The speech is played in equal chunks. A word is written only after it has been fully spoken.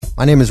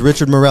My name is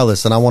Richard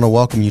Morellis, and I want to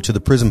welcome you to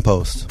the Prison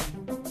Post.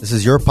 This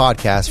is your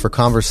podcast for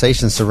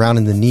conversations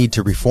surrounding the need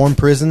to reform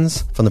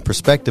prisons from the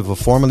perspective of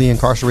formerly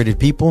incarcerated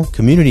people,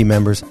 community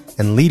members,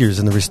 and leaders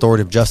in the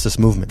restorative justice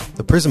movement.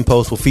 The Prison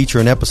Post will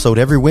feature an episode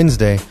every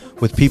Wednesday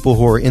with people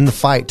who are in the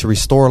fight to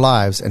restore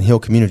lives and heal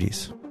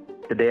communities.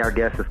 Today, our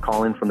guest is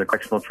calling from the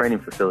Correctional Training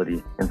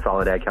Facility in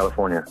Soledad,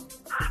 California.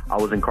 I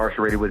was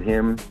incarcerated with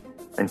him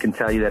and can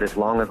tell you that as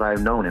long as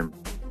I've known him,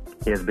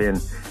 he has been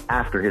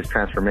after his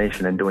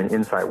transformation and doing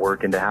insight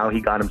work into how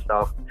he got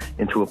himself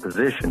into a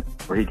position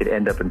where he could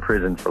end up in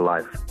prison for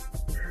life.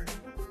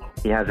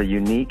 He has a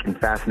unique and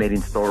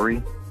fascinating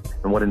story,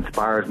 and what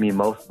inspires me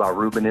most about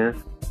Ruben is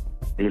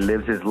he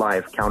lives his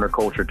life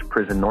counterculture to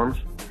prison norms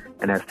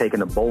and has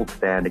taken a bold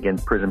stand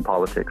against prison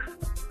politics,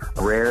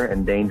 a rare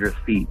and dangerous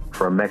feat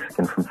for a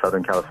Mexican from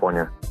Southern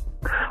California.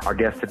 Our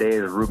guest today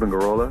is Ruben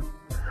Gurrola.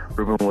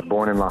 Ruben was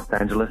born in Los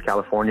Angeles,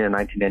 California in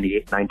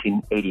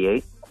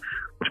 1988,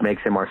 which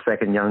makes him our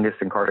second youngest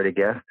incarcerated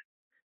guest.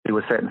 He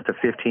was sentenced to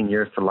 15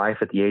 years to life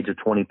at the age of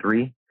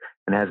 23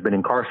 and has been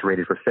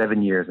incarcerated for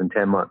 7 years and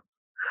 10 months.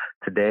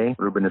 Today,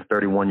 Ruben is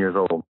 31 years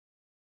old.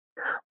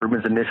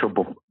 Ruben's initial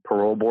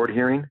parole board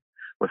hearing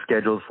was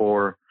scheduled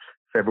for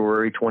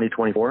February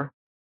 2024,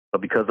 but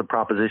because of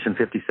Proposition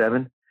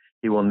 57,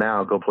 he will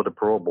now go for the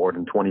parole board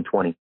in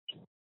 2020.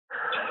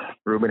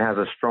 Ruben has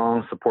a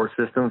strong support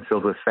system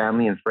filled with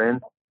family and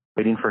friends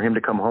waiting for him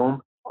to come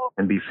home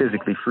and be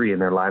physically free in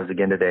their lives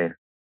again today.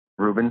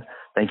 Ruben,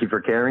 thank you for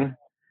caring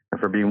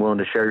and for being willing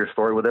to share your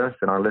story with us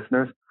and our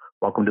listeners.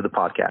 Welcome to the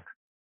podcast.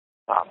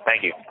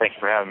 Thank you. Thank you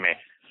for having me.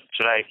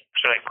 Should I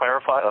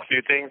clarify a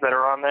few things that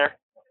are on there?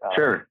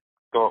 Sure.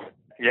 Go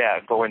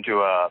into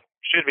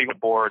should be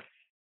board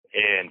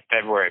in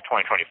February of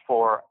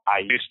 2024.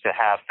 I used to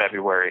have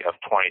February of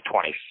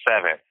 2027.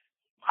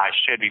 I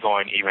should be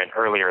going even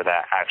earlier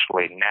that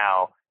actually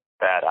now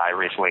that I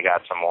recently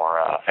got some more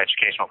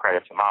educational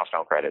credits and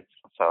milestone credits.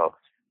 So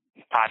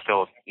I'm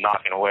still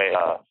ticking away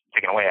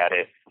at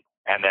it.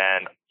 And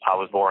then I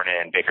was born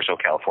in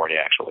Bakersfield, California,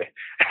 actually.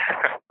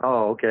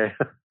 Oh, okay.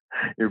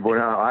 You're born.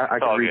 I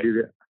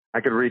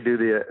could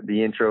redo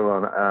the intro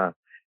on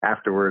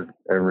afterwards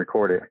and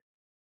record it.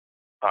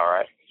 All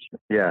right.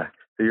 Yeah.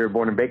 So you're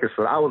born in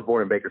Bakersfield. I was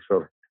born in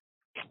Bakersfield.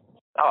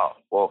 Oh,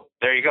 well,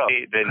 there you go.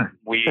 Then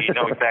we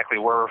know exactly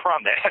where we're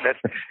from. That's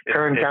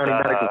Kern County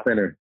Medical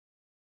Center.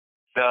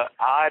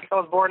 I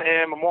was born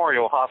in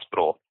Memorial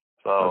Hospital.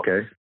 So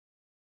okay.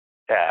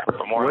 Yeah,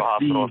 Memorial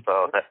Hospital.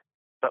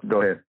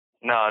 Go ahead.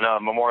 No,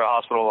 Memorial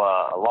Hospital.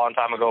 A long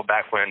time ago,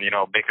 back when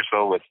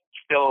Bakersfield was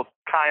still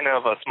kind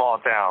of a small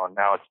town.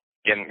 Now it's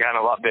getting kind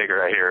of a lot bigger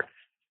right here.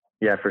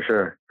 Yeah, for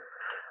sure.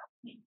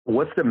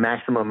 What's the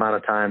maximum amount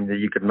of time that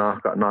you could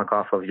knock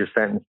off of your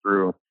sentence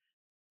through,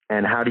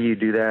 and how do you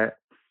do that?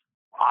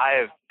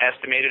 I've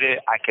estimated it.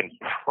 I can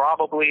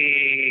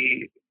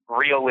probably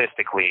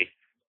realistically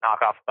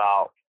knock off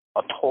about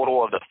a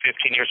total of the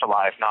 15 years of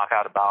life, knock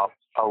out about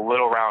a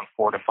little around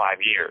 4 to 5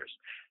 years.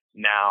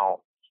 Now,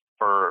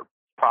 for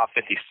Prop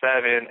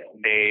 57,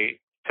 they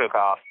took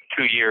off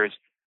 2 years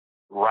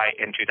right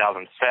in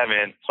 2007,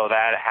 so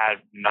that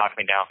had knocked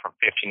me down from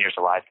 15 years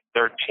of life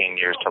to 13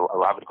 years till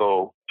I would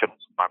go to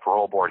my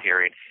parole board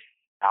hearing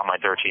around my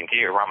 13th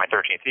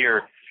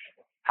year.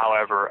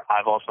 However,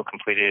 I've also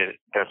completed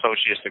the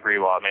associate's degree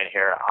while I'm in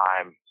here.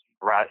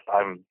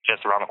 I'm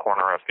just around the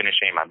corner of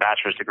finishing my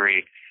bachelor's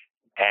degree,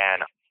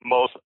 and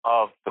most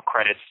of the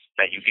credits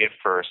that you get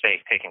for,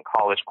 say, taking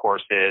college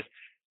courses,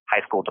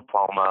 high school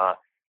diploma,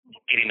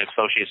 getting an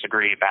associate's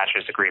degree,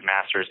 bachelor's degree,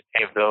 master's,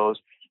 any of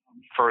those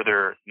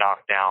further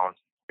knock down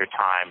your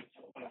time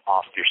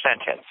off your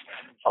sentence.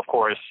 Of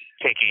course,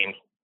 taking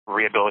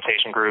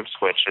rehabilitation groups,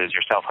 which is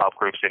your self-help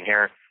groups in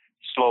here,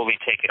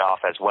 slowly take it off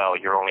as well.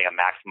 You're only a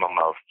maximum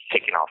of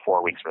taking off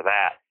 4 weeks for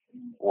that,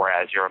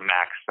 whereas you're a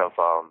max of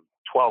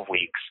 12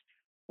 weeks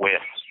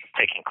with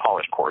taking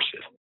college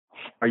courses.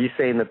 Are you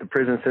saying that the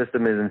prison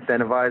system is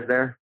incentivized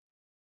there?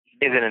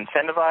 Is it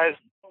incentivized?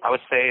 I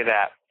would say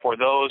that for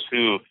those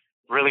who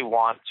really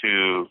want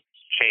to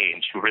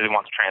change, who really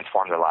want to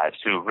transform their lives,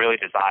 who really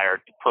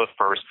desire to put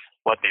first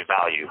what they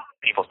value.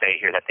 People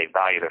say here that they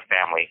value their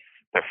family,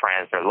 their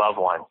friends, their loved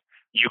ones.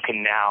 You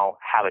can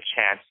now have a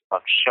chance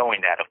of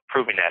showing that, of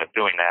proving that, of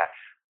doing that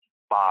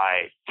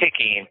by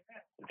taking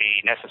the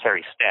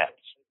necessary steps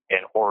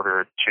in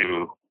order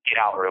to get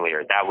out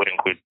earlier. That would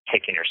include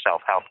taking your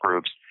self-help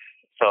groups,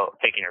 so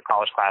taking your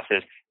college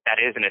classes.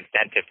 That is an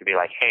incentive to be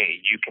like, hey,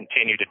 you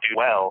continue to do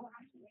well.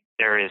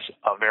 There is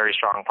a very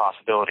strong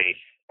possibility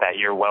that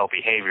your well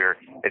behavior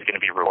is going to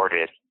be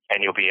rewarded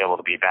and you'll be able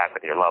to be back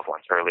with your loved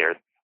ones earlier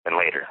than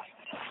later.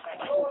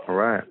 All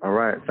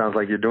right. Sounds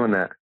like you're doing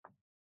that.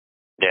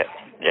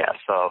 Yeah.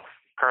 So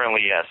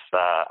currently, yes,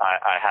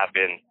 I have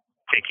been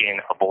taking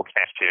a bold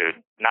stance to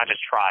not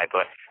just try,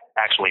 but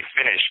actually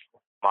finish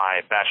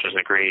my bachelor's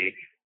degree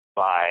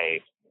by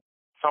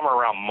somewhere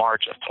around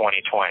March of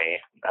 2020.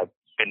 I've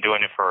been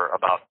doing it for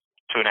about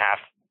 2.5,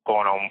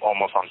 going on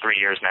almost on 3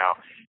 years now,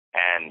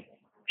 and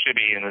should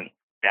be in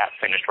that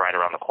finished right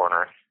around the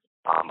corner.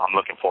 I'm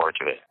looking forward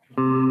to it.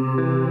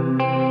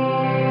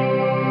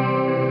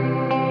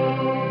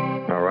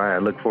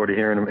 forward to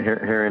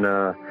hearing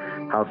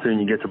how soon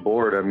you get to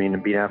board. I mean,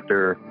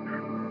 after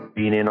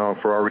being in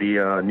for already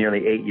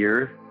nearly 8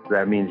 years,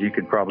 that means you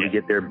could probably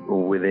get there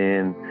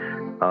within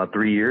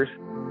 3 years.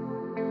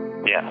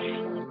 Yes.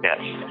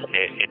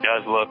 It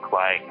does look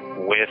like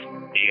with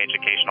the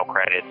educational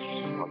credits,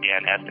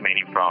 again,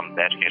 estimating from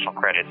the educational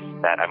credits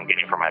that I'm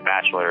getting for my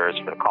bachelor's,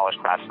 for the college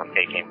classes I'm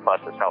taking, plus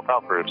the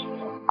self-help groups,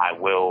 I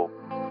will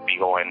be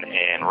going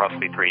in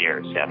roughly 3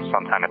 years. Yes,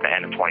 sometime at the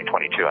end of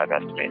 2022, I've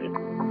estimated.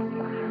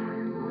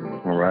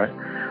 All right.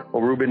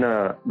 Well, Ruben,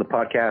 the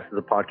podcast is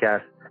a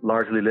podcast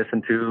largely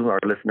listened to. Our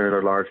listeners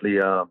are largely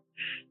loved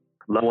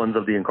ones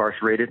of the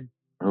incarcerated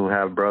who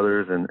have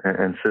brothers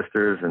and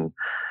sisters and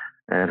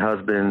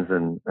husbands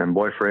and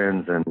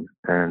boyfriends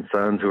and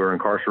sons who are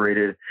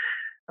incarcerated,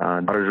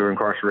 daughters who are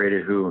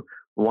incarcerated, who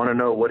want to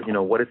know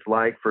what it's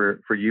like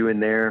for you in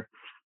there.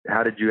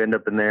 How did you end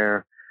up in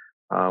there?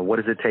 What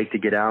does it take to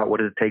get out? What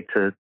does it take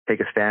to take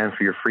a stand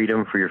for your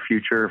freedom, for your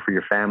future, for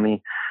your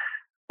family?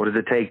 What does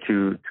it take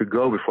to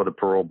go before the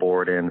parole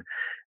board?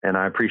 And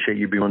I appreciate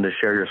you being willing to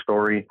share your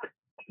story.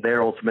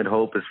 Their ultimate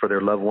hope is for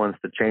their loved ones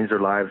to change their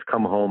lives,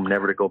 come home,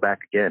 never to go back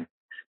again.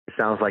 It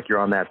sounds like you're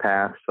on that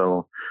path.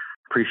 So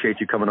appreciate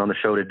you coming on the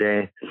show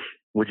today.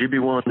 Would you be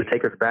willing to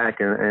take us back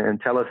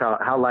and tell us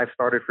how life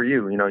started for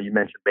you? You know, you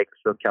mentioned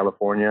Bakersfield,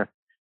 California.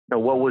 You know,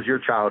 what was your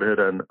childhood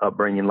and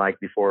upbringing like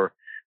before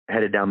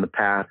headed down the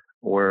path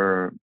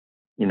where,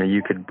 you know,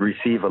 you could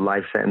receive a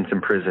life sentence in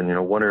prison? You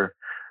know, what are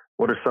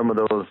some of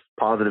those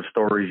positive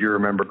stories you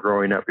remember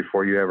growing up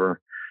before you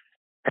ever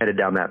headed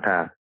down that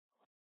path?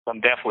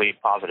 I'm definitely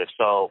positive.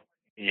 So,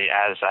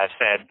 as I've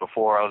said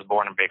before, I was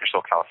born in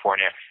Bakersfield,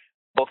 California.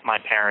 Both my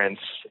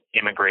parents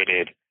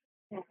immigrated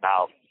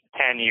about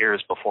 10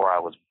 years before I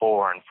was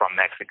born from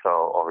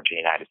Mexico over to the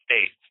United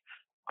States.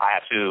 I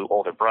have 2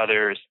 older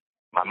brothers.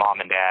 My mom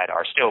and dad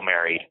are still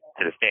married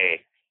to this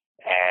day.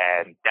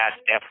 And that's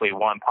definitely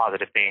one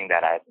positive thing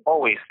that I've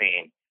always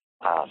seen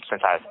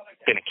since I've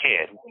been a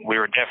kid. We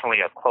were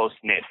definitely a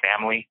close-knit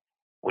family.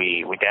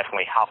 We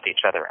definitely helped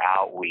each other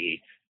out.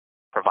 We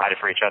provided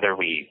for each other.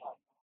 We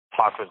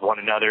talked with one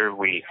another.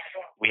 We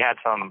had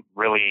some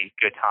really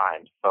good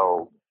times.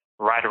 So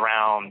right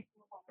around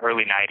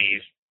early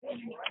 90s,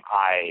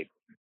 I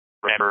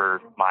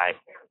remember my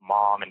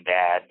mom and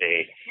dad,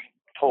 they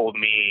told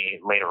me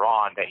later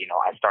on that, you know,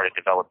 I started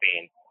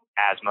developing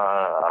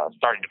asthma,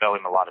 started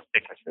developing a lot of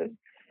sicknesses.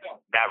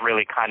 That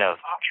really kind of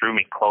drew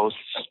me close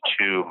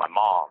to my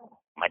mom.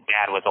 My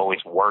dad was always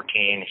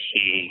working.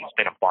 He's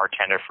been a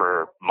bartender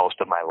for most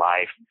of my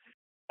life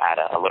at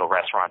a little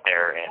restaurant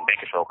there in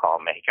Bakersfield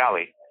called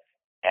Mexicali.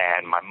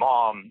 And my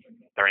mom,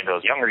 during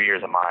those younger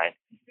years of mine,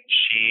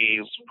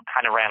 she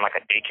kind of ran like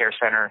a daycare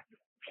center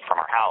from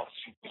our house.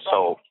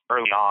 So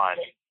early on,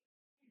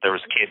 there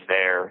was kids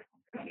there,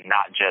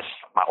 not just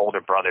my older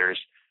brothers,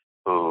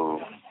 who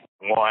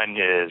one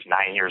is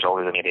 9 years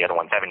older than me, the other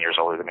one's 7 years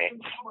older than me.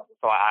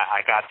 So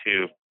I got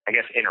to, I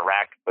guess,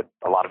 interact with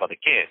a lot of other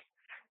kids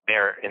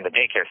there in the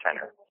daycare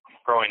center.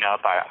 Growing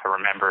up, I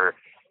remember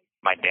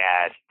my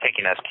dad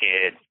taking us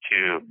kids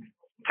to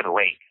the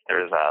lake.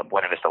 There's a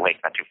Buena Vista Lake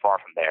not too far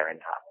from there. And,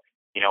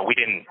 you know, we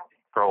didn't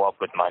grow up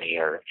with money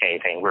or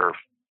anything. We were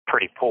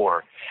pretty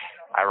poor.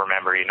 I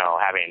remember, you know,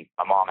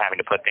 my mom having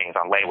to put things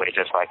on layaway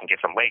just so I can get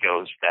some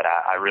Legos that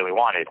I really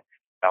wanted.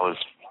 That was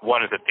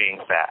one of the things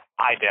that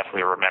I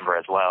definitely remember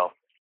as well.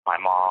 My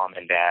mom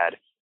and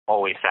dad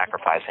always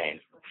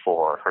sacrificing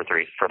for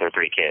their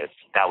 3 kids.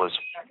 That was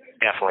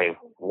definitely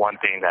one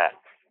thing that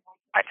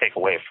I take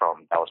away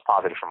from that was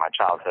positive from my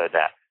childhood,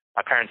 that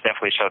my parents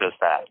definitely showed us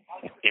that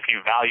if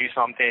you value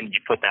something, you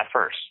put that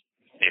first.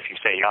 If you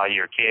say you value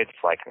your kids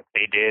like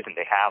they did and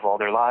they have all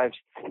their lives,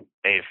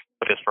 they've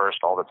put us first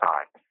all the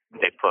time.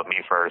 They put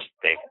me first.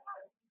 They,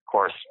 of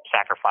course,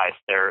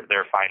 sacrificed their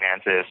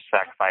finances,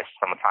 sacrificed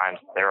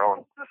sometimes their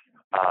own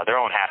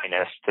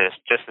happiness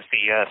just to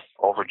see us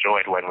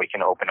overjoyed when we can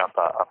open up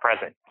a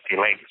present, see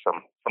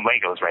some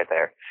Legos right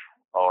there,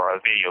 or a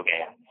video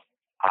game.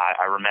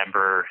 I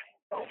remember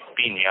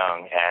being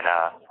young and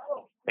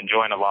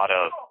enjoying a lot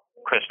of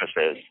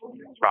Christmases.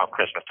 It's about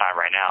Christmas time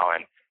right now,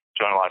 and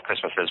enjoying a lot of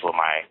Christmases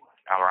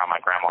around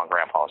my grandma and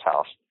grandpa's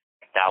house.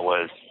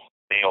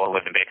 They all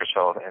lived in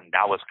Bakersfield, and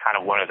that was kind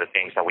of one of the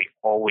things that we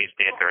always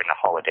did during the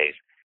holidays.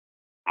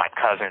 My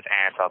cousins,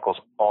 aunts,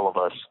 uncles, all of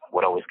us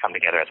would always come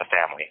together as a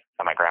family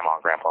at my grandma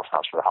and grandpa's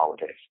house for the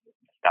holidays.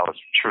 That was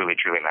truly,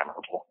 truly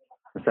memorable.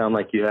 It sounded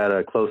like you had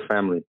a close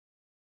family.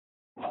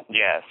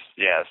 Yes,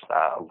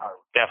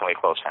 definitely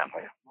a close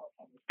family.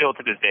 Still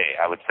to this day,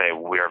 I would say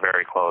we are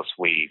very close.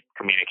 We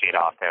communicate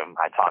often.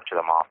 I talk to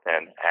them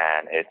often,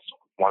 and it's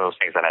one of those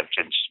things that I've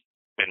just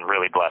been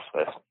really blessed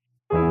with.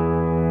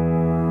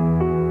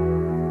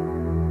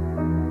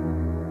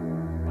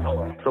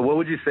 So what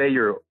would you say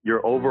your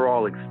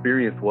overall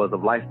experience was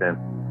of life then?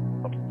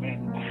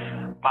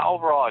 My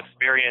overall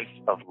experience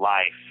of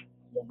life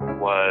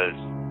was,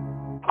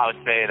 I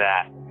would say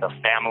that the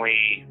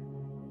family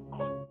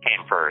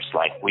came first.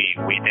 Like we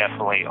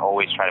definitely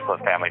always try to put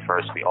family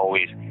first. We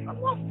always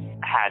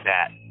had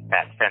that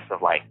that sense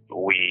of like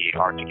we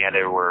are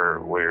together,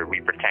 we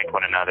protect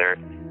one another,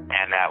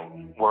 and that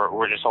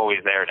we're just always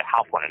there to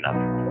help one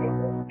another.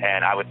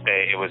 And I would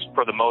say it was,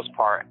 for the most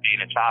part,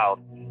 being a child,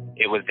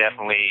 it was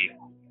definitely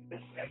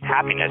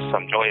happiness,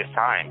 some joyous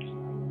times.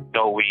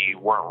 Though we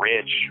weren't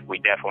rich,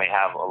 we definitely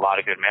have a lot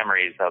of good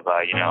memories of,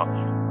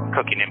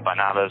 cooking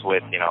empanadas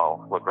with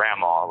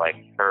grandma, like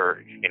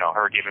her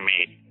giving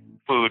me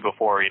food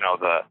before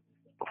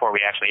we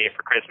actually ate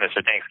for Christmas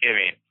or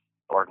Thanksgiving,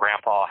 or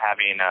grandpa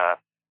having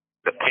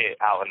the pit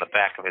out in the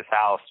back of his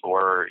house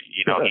where,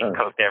 he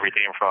cooked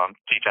everything from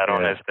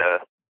chicharrones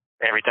to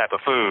every type of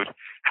food.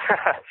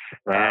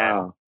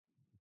 Wow.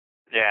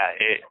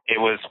 And it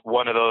was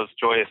one of those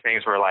joyous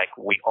things where like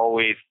we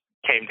always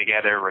came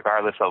together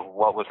regardless of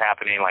what was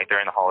happening. Like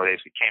during the holidays,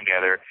 we came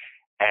together,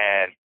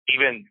 and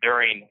even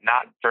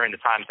not during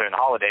the times during the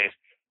holidays,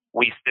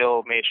 we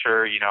still made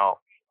sure,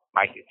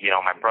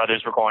 my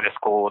brothers were going to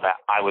school,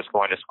 that I was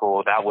going to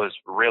school. That was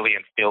really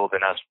instilled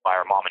in us by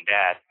our mom and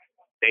dad.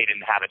 They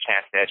didn't have a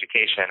chance to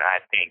education.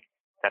 I think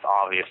that's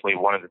obviously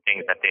one of the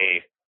things that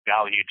they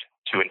valued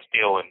to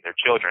instill in their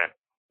children.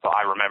 So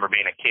I remember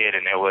being a kid,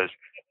 and it was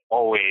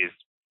always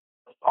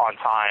on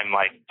time,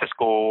 like to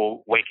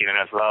school, waking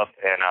us up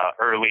and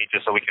early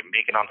just so we could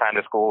make it on time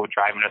to school,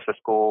 driving us to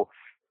school,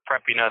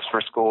 prepping us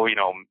for school,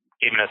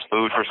 giving us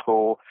food for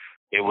school.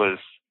 It was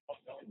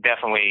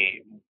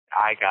definitely,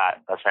 I got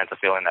a sense of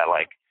feeling that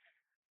like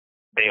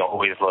they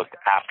always looked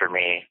after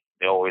me.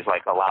 They always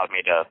like allowed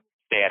me to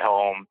stay at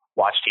home,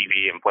 watch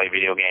TV and play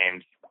video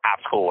games at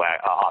school,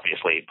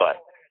 obviously,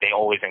 but they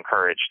always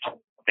encouraged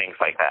things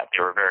like that.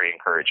 They were very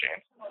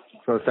encouraging.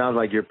 So it sounds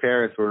like your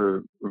parents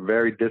were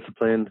very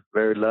disciplined,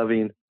 very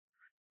loving.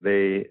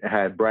 They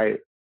had bright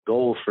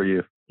goals for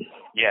you.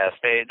 Yes,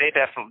 they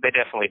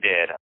definitely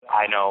did.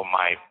 I know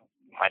my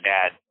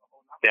dad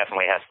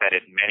definitely has said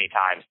it many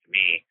times to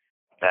me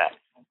that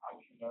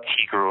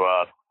he grew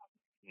up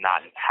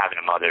not having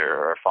a mother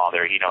or a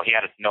father. He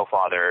had no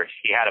father.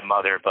 He had a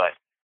mother, but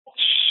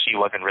she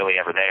wasn't really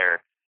ever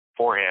there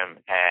for him.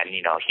 And,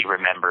 he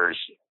remembers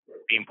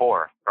being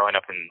poor, growing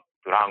up in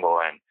Durango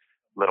and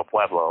little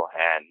pueblo,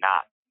 and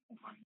not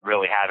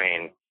really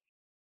having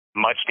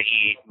much to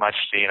eat, much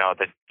to,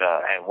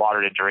 and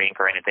water to drink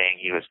or anything.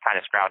 He was kind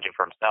of scrounging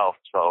for himself.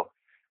 So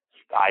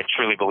I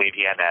truly believe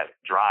he had that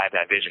drive,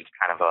 that vision to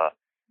kind of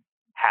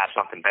have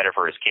something better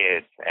for his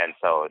kids. And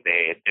so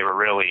they were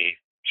really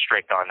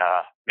strict on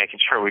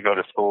making sure we go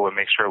to school and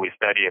make sure we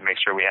study and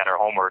make sure we had our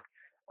homework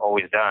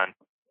always done.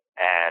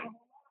 And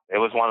it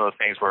was one of those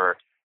things where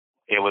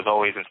it was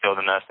always instilled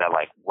in us that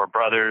like we're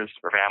brothers,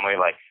 we're family,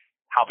 like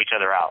help each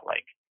other out.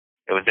 Like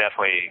it was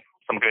definitely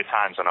some good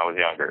times when I was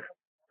younger.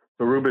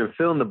 So Ruben,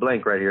 fill in the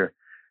blank right here.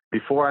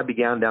 Before I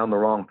began down the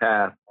wrong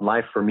path,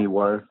 life for me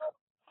was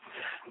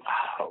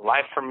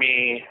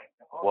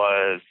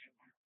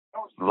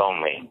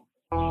lonely.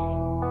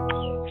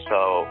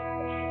 So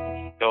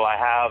though I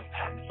have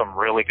some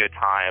really good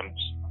times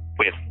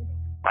with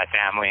my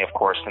family, of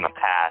course, in the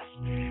past,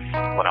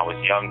 when I was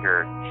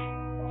younger,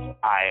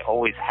 I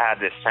always had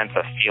this sense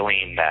of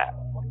feeling that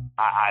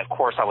of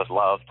course I was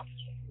loved.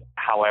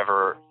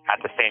 However,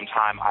 at the same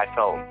time, I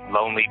felt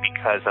lonely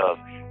because of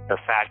the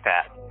fact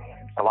that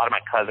a lot of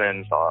my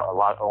cousins,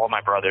 all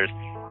my brothers,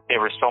 they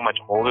were so much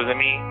older than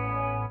me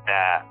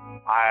that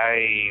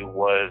I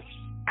was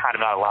kind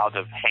of not allowed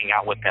to hang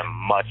out with them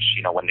much,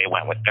 when they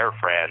went with their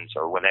friends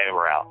or when they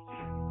were out.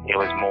 It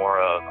was more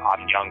of,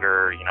 I'm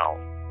younger,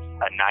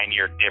 a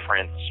 9-year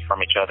difference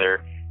from each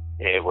other.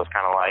 It was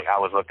kind of like I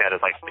was looked at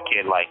as like the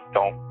kid, like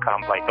don't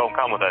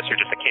come with us. You're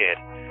just a kid.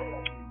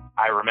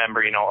 I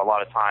remember, a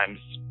lot of times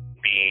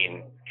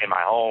being in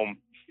my home,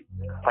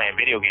 playing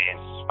video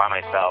games by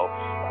myself,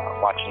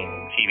 watching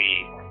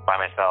TV by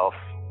myself,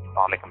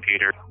 on the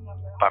computer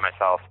by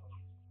myself.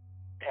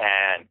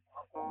 And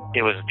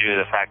it was due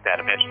to the fact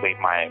that eventually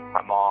my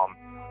mom,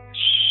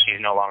 she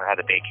no longer had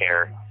the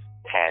daycare,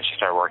 and she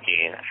started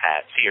working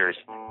at Sears.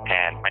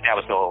 And my dad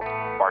was still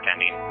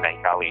bartending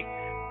in Cali.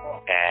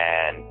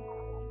 And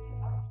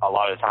a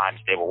lot of the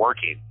times they were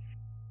working.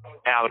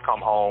 And I would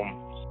come home,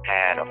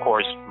 and of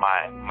course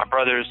my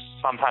brothers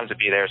sometimes would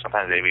be there,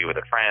 sometimes they'd be with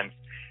their friends.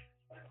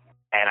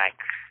 And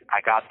I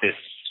got this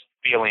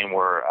feeling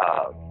where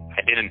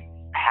I didn't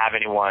have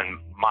anyone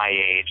my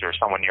age or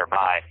someone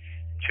nearby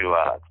to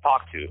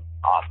talk to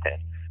often.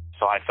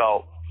 So I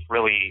felt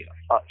really,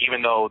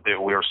 even though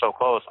we were so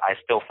close, I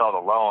still felt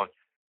alone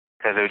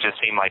because it just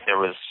seemed like there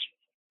was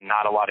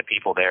not a lot of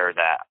people there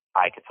that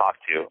I could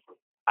talk to.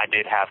 I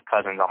did have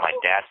cousins on my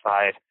dad's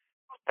side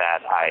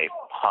that I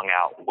hung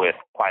out with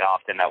quite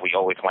often, that we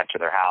always went to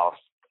their house.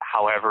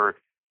 However,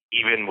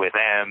 even with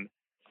them,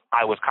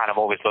 I was kind of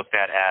always looked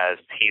at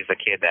as he's the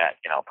kid that,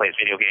 plays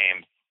video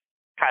games,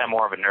 kind of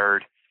more of a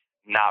nerd,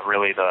 not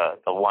really the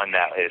one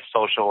that is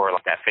social or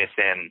like that fits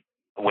in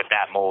with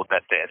that mold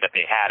that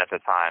they had at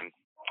the time.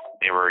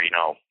 They were, 11,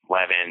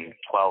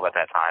 12 at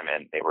that time,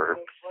 and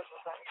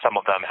some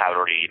of them had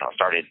already,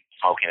 started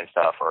smoking and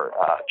stuff, or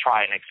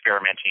trying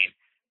experimenting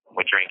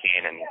with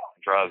drinking and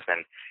drugs.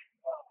 And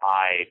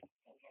I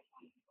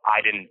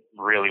I didn't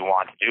really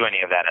want to do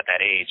any of that at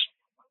that age.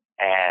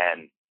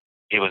 And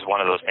it was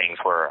one of those things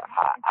where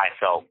I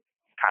felt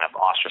kind of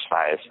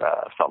ostracized,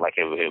 felt like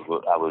I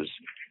was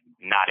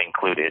not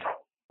included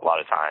a lot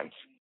of times.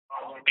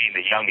 Being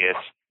the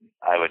youngest,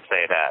 I would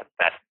say that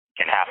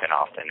can happen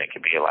often. It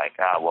could be like,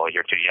 well,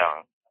 you're too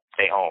young,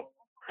 stay home.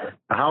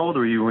 How old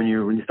were you when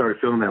you started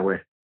feeling that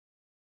way?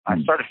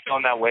 I started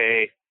feeling that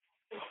way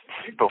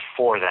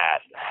before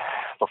that,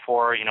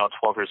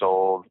 12 years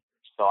old.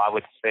 So I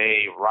would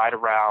say right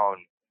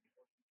around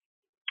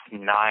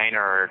 9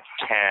 or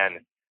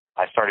 10,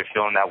 I started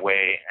feeling that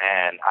way.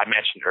 And I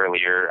mentioned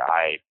earlier,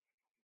 I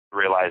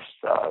realized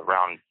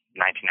around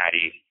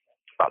 1990,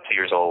 about 2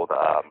 years old,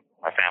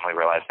 my family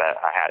realized that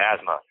I had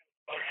asthma.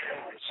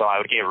 So I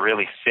would get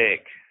really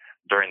sick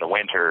during the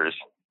winters.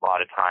 A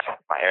lot of times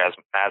my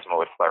asthma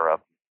would flare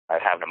up.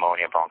 I'd have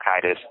pneumonia,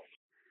 bronchitis.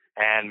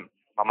 And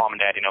my mom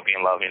and dad,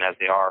 being loving as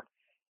they are,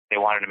 they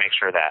wanted to make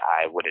sure that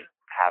I wouldn't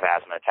have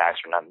asthma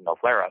attacks or no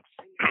flare-ups.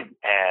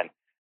 And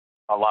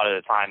a lot of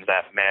the times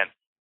that meant,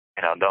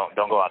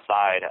 don't go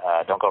outside,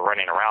 don't go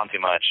running around too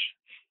much,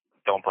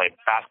 don't play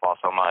basketball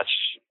so much.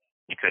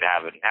 You could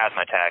have an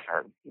asthma attack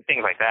or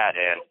things like that.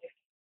 And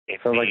it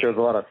sounds like there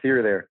was a lot of fear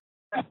there.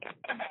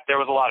 There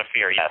was a lot of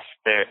fear, yes.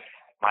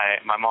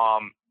 My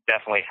mom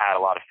definitely had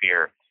a lot of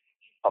fear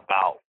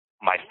about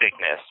my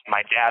sickness.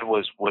 My dad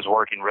was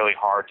working really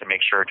hard to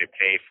make sure to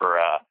pay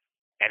for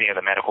any of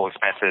the medical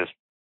expenses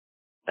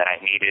that I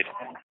needed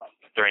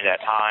during that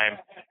time.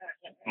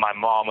 My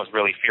mom was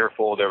really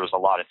fearful. There was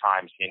a lot of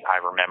times I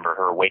remember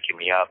her waking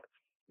me up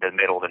in the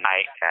middle of the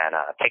night and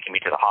taking me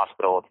to the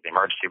hospital, to the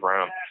emergency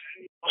room,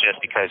 just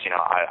because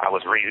I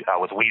was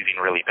wheezing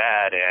really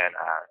bad, and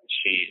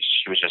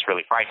she was just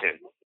really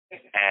frightened.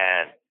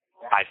 And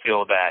I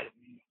feel that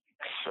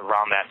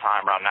around that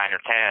time, around 9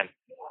 or 10,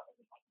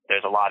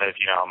 there's a lot of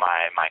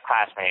my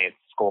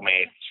classmates,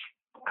 schoolmates,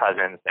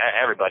 cousins,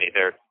 everybody.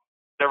 They're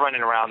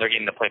running around. They're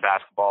getting to play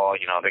basketball.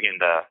 They're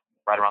getting to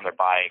ride around their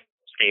bike,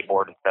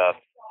 skateboard and stuff.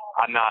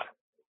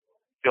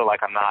 Feel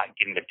like I'm not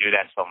getting to do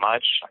that so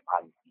much.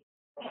 I'm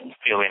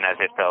feeling as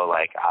if though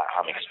like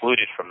I'm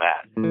excluded from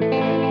that.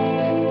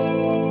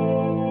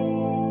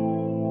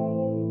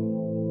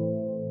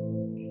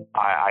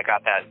 I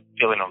got that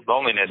feeling of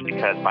loneliness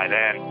because by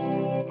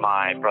then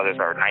my brothers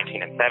are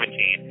 19 and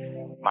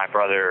 17. My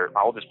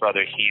oldest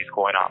brother, he's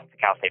going off to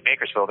Cal State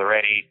Bakersfield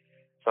already,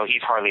 so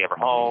he's hardly ever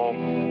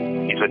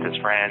home. He's with his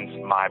friends.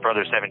 My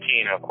brother's 17,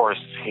 and of course,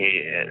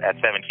 at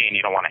 17,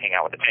 you don't want to hang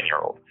out with a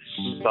 10-year-old.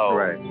 So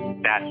right.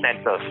 That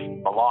sense of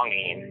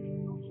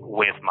belonging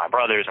with my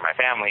brothers or my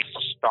family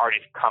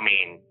started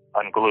coming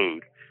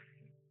unglued.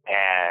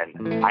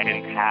 And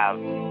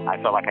I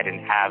felt like I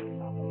didn't have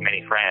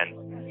many friends.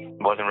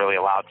 Wasn't really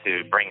allowed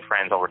to bring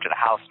friends over to the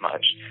house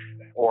much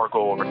or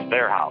go over to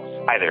their house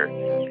either.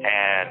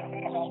 And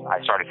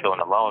I started feeling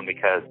alone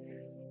because,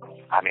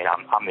 I'm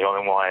the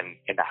only one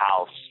in the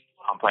house.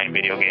 I'm playing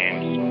video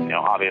games,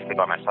 obviously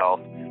by myself.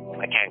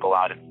 I can't go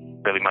out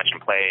really much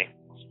and play.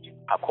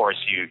 Of course,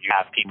 you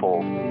have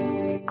people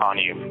calling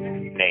you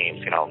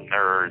names,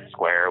 nerd,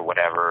 square,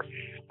 whatever,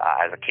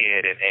 as a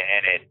kid,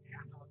 and it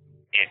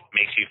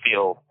makes you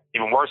feel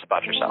even worse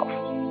about yourself.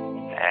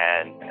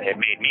 And it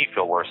made me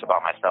feel worse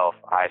about myself.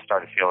 I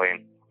started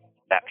feeling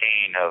that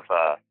pain of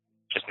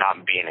just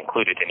not being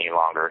included any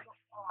longer.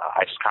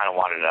 I just kind of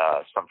wanted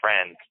some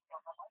friends,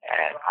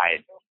 and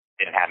I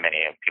didn't have many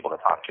people to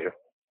talk to.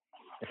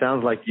 It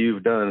sounds like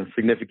you've done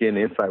significant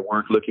insight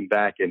work looking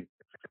back and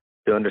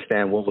to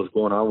understand what was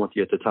going on with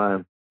you at the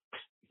time,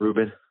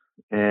 Ruben.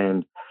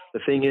 And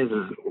the thing is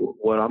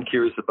what I'm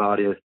curious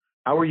about is,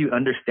 how were you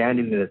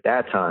understanding it at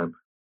that time?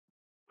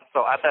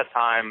 So at that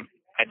time,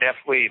 I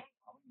definitely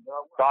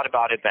thought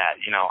about it that,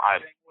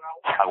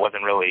 I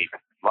wasn't really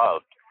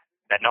loved,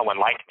 that no one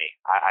liked me.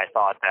 I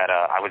thought that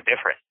I was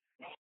different,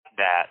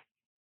 that,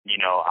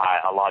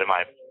 a lot of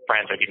my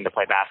friends are getting to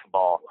play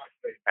basketball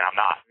and I'm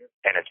not.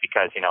 And it's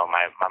because,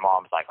 my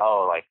mom's like,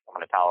 I'm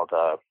going to tell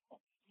the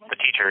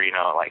teacher,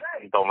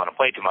 don't let him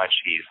play too much.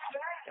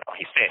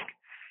 He's sick.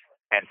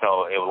 And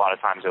so a lot of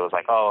times it was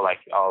like,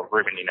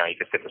 Ruben, you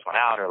could sit this one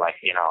out, or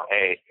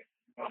hey,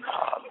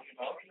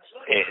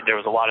 there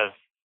was a lot of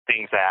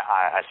things that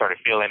I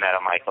started feeling that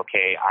I'm like,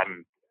 okay,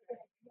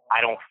 I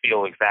don't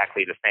feel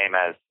exactly the same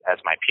as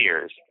my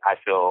peers. I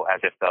feel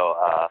as if though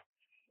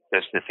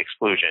there's this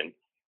exclusion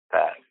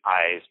that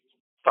I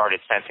started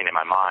sensing in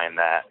my mind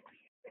that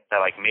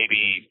like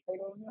maybe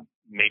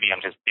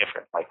I'm just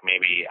different. Like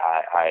maybe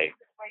I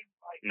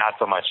not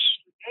so much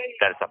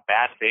that it's a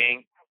bad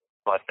thing,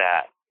 but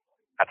that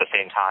at the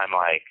same time,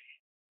 like,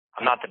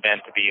 I'm not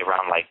meant to be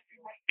around like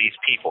these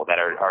people that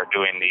are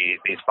doing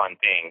these fun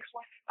things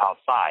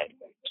outside.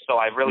 So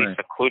I really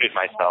secluded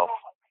myself.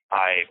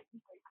 I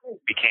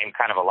became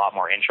kind of a lot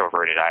more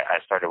introverted.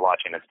 I started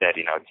watching instead,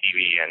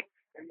 TV and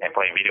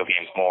playing video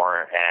games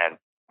more.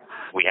 And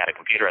we had a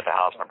computer at the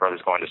house. My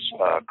brother's going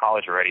to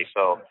college already.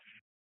 So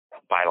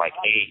by like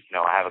 8,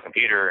 I have a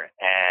computer,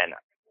 and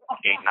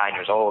 8, 9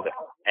 years old,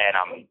 and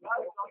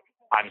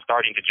I'm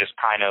starting to just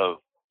kind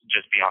of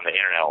just be on the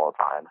internet all the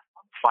time.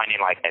 finding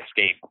like an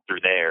escape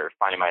through there,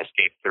 finding my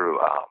escape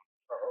through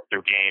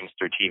games,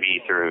 through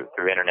TV, through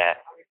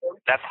internet.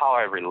 That's how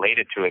I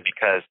related to it,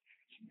 because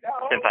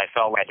since I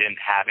felt like I didn't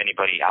have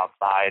anybody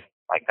outside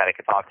like that I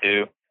could talk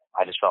to,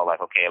 I just felt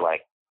like, okay,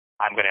 like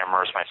I'm going to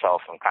immerse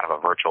myself in kind of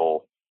a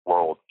virtual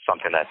world,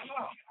 something that's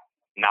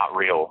not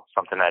real,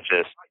 something that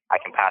just I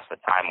can pass the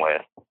time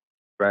with.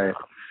 Right.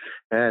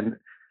 And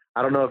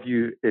I don't know if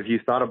you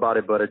thought about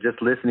it, but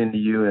just listening to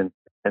you and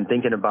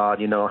thinking about,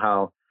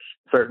 how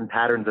certain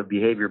patterns of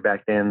behavior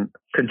back then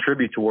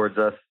contribute towards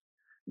us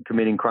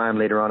committing crime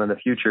later on in the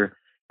future.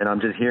 And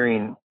I'm just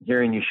hearing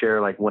you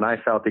share, like, when I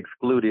felt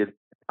excluded,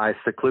 I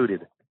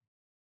secluded.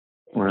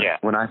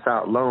 When I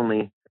felt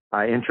lonely,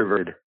 I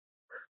introverted.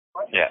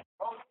 Yeah.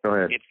 Go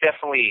ahead. It's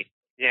definitely,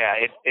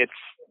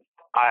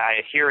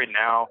 I hear it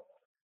now.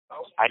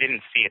 I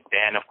didn't see it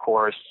then, of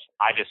course.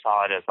 I just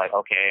saw it as like,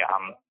 okay,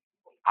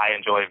 I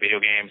enjoy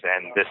video games,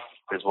 and this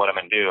is what I'm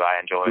going to do.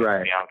 I enjoy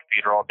being on a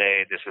computer all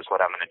day. This is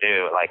what I'm going to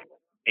do. Like,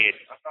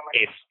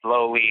 it's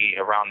slowly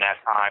around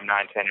that time,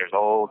 9, 10 years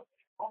old,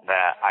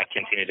 that I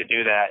continue to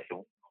do that.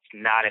 It's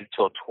not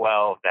until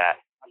 12 that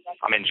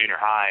I'm in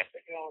junior high,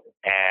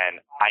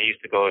 and I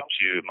used to go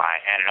to my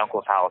aunt and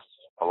uncle's house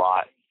a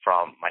lot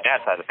from my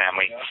dad's side of the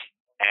family,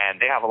 and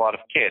they have a lot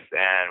of kids.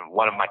 And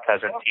one of my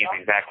cousins, he's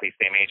exactly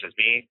the same age as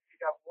me,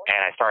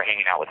 and I started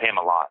hanging out with him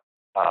a lot.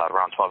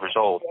 Around 12 years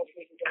old,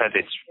 because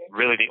it's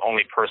really the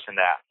only person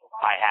that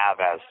I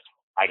have as,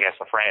 I guess,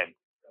 a friend,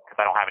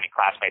 because I don't have any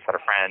classmates that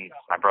are friends.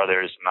 My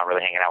brothers, I'm not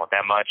really hanging out with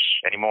them much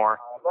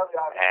anymore,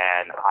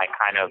 and I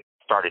kind of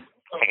started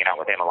hanging out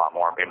with him a lot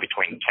more in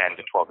between 10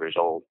 to 12 years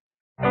old.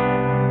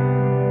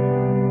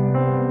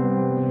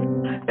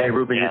 Hey,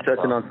 Ruben, you're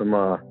touching on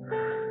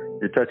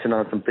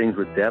some things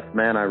with depth,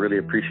 man. I really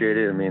appreciate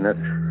it. I mean,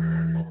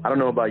 I don't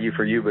know about you,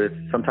 but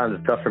sometimes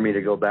it's tough for me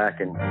to go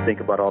back and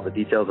think about all the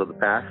details of the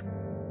past.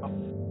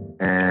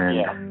 And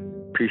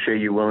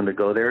appreciate you willing to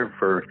go there.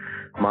 For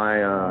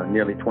my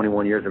nearly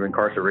 21 years of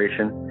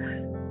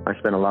incarceration, I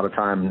spent a lot of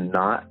time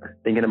not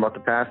thinking about the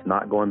past,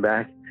 not going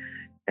back.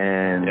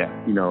 And,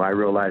 I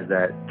realized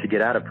that to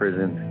get out of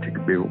prison,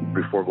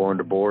 before going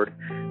to board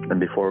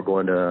and before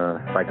going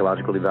to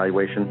psychological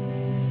evaluation,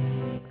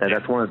 and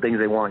that's one of the things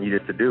they want you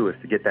to do, is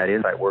to get that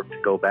insight work to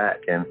go back.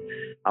 And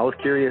I was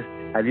curious,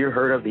 have you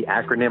heard of the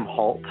acronym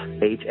HALT,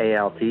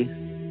 H-A-L-T?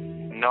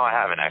 No, I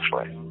haven't,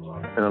 actually.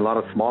 In a lot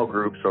of small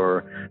groups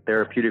or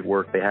therapeutic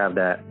work, they have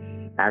that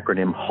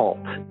acronym HALT,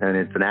 and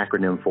it's an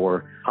acronym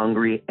for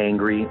hungry,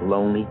 angry,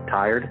 lonely,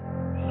 tired.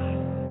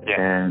 Yeah.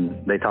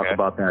 And they talk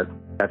about that.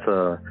 That's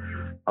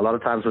a lot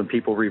of times when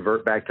people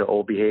revert back to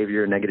old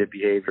behavior, negative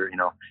behavior,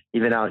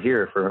 even out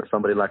here for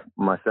somebody like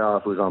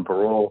myself who's on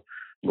parole,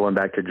 going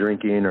back to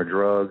drinking or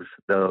drugs,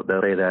 they'll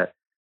say that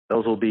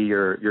those will be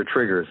your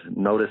triggers.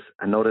 Notice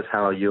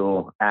how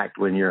you'll act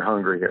when you're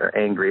hungry or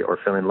angry or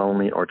feeling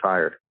lonely or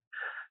tired.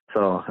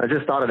 So I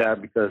just thought of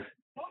that because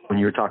when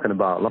you were talking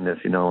about loneliness,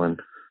 and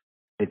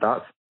any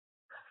thoughts?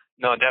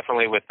 No,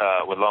 definitely with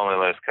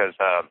loneliness, because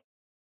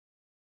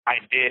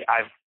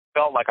I've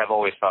felt like I've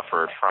always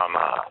suffered from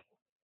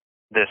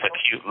this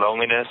acute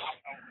loneliness.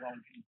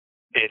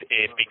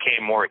 It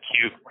became more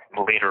acute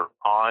later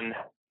on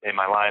in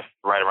my life,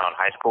 right around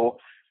high school.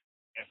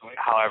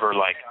 However,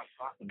 like,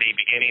 the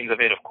beginnings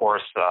of it, of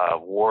course,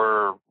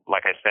 were,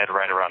 like I said,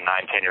 right around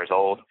 9, 10 years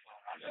old.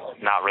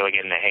 Not really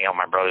getting to hang out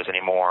with my brothers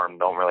anymore.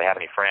 Don't really have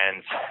any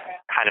friends.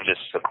 Kind of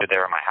just sit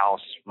there in my house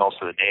most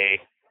of the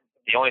day.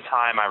 The only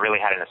time I really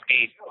had an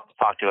escape to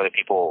talk to other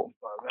people,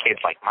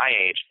 kids like my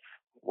age,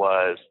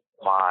 was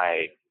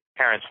my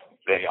parents.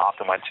 They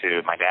often went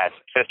to my dad's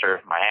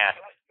sister, my aunt.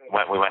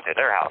 We went to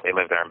their house. They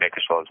lived there in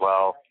Bakersfield as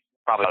well.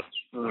 Probably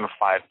a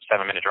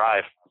 5-7 minute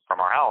drive from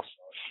our house.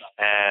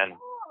 And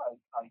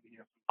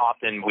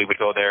often we would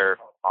go there.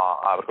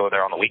 I would go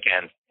there on the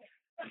weekends.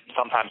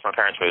 Sometimes my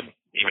parents would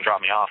even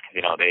drop me off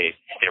because,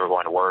 they were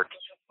going to work.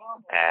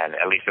 And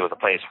at least it was a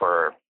place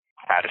where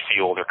I had a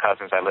few older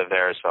cousins that lived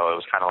there. So it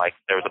was kind of like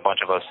there was a bunch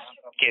of us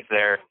kids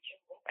there.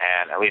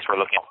 And at least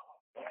we're looking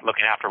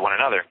after one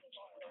another.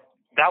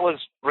 That was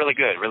really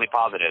good, really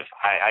positive.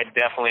 I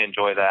definitely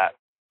enjoyed that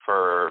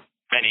for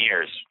many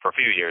years, for a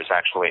few years,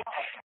 actually.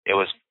 It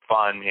was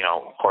fun.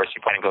 Of course,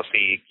 you play and go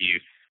seek.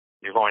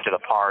 You're going to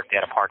the park. They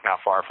had a park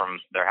not far from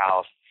their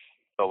house.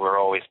 So we were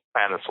always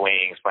playing the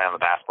swings, playing on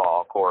the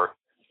basketball court.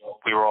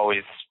 We were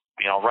always,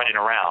 running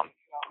around.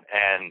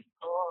 And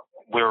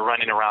we were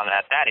running around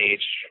at that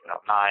age,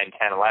 9,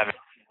 10, 11,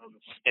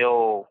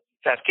 still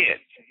as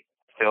kids,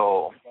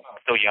 still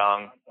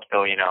young,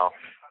 still,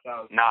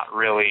 not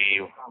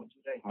really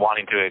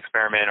wanting to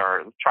experiment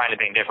or trying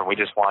anything different. We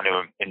just wanted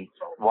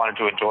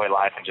to enjoy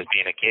life and just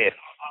being a kid.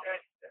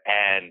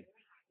 And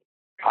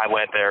I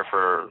went there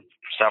for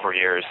several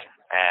years,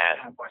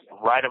 and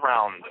right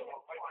around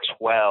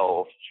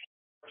 12,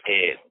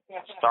 it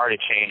started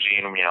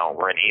changing.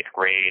 We're in 8th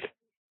grade.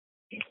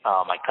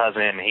 My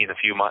cousin, he's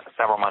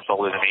several months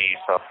older than me,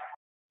 so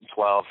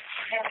 12,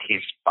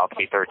 he's about to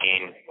be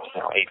 13,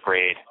 8th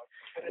grade.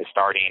 is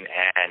starting,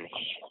 and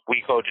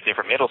we go to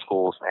different middle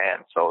schools,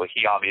 and so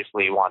he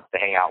obviously wants to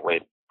hang out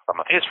with some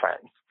of his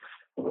friends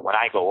when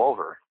I go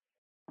over.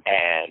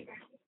 And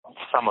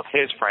some of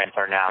his friends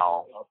are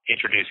now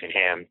introducing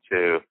him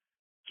to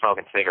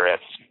smoking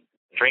cigarettes,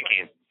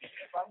 drinking.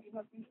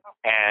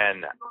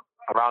 And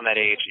around that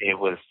age, it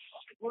was,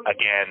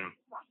 again,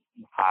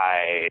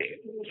 I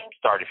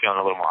started feeling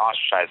a little more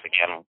ostracized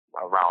again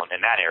around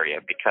in that area,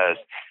 because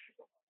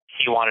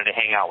he wanted to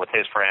hang out with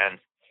his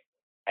friends,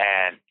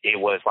 and it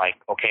was like,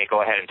 okay,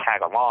 go ahead and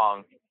tag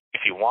along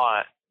if you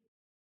want,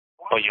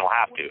 but you don't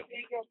have to.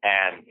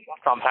 And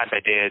sometimes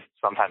I did,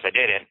 sometimes I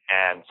didn't,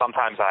 and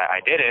sometimes I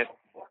didn't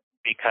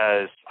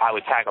because I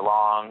would tag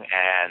along,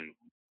 and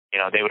you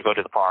know, they would go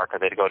to the park or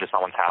they'd go to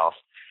someone's house,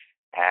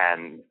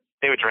 and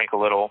they would drink a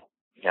little,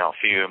 you know, a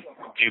few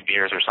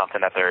beers or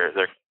something that their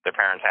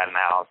parents had in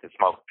the house. They'd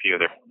smoke a few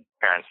of their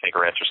parents'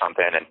 cigarettes or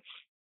something, and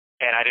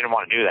I didn't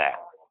want to do that.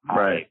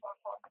 Right.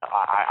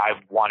 I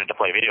wanted to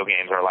play video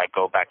games or like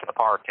go back to the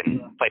park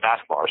and play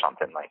basketball or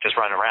something, like just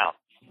running around.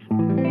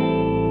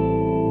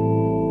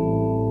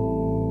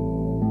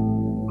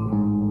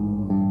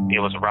 It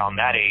was around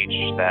that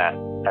age, that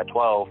at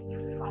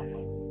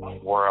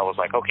 12, where I was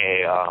like,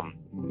 okay,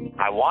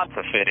 I want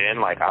to fit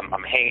in. Like I'm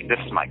hanging. This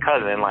is my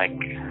cousin. Like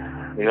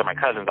these are my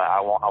cousins.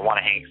 I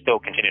want to still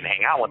continue to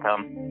hang out with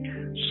them.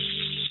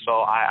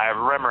 So I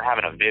remember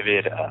having a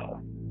vivid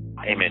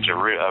image, a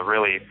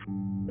really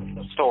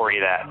story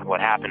that what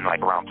happened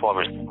like around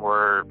 12.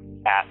 We're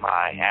at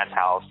my aunt's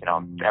house. You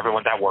know,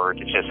 everyone's at work.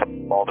 It's just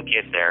all the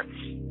kids there.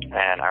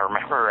 And I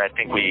remember, I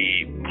think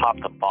we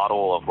popped a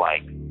bottle of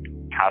like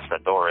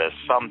Casadores,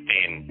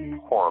 something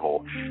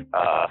horrible,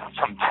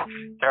 some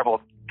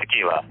terrible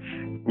tequila.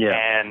 Yeah.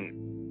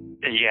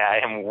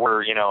 And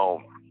we're, you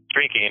know,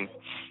 drinking,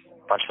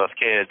 a bunch of us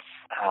kids.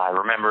 I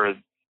remember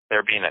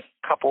there being a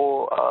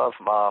couple of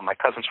my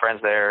cousin's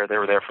friends there. They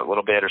were there for a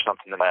little bit or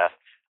something. And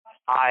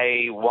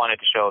I wanted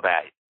to show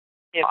that,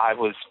 you know, I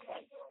was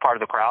part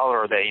of the crowd,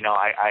 or that, you know,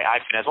 I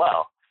fit as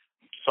well.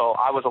 So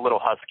I was a little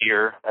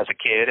huskier as a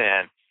kid,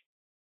 and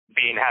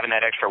having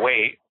that extra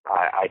weight,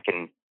 I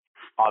can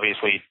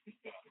obviously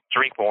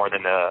drink more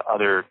than the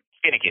other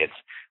skinny kids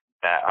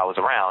that I was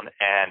around.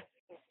 And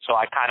so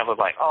I kind of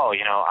was like, oh,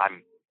 you know,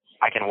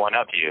 I can one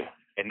up you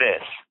in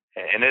this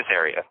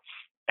area.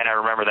 And I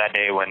remember that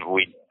day when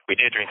we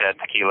did drink that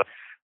tequila.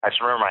 I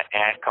just remember my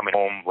aunt coming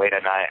home late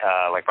at night,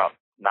 like about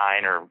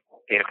 9 or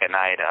 8 o'clock at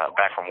night,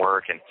 back from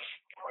work. And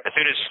as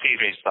soon as she sees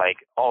me, she's like,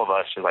 all of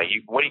us, she's like,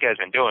 what have you guys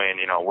been doing?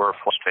 You know, we're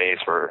full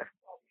face, we're,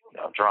 you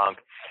know,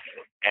 drunk.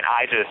 And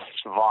I just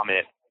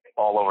vomit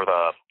all over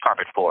the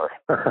carpet floor.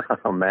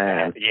 Oh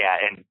man.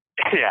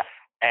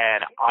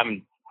 And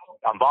I'm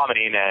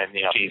vomiting, and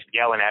you know, she's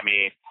yelling at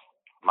me.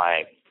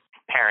 My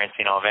parents,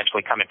 you know,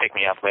 eventually come and pick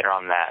me up later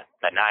on that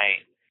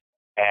night.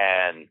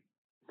 And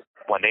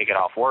when they get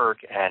off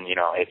work, and you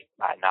know, I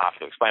now have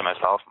to explain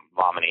myself, I'm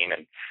vomiting,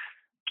 and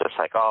just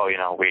like, oh, you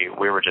know,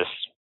 we're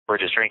just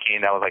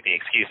drinking. That was like the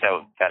excuse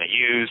that I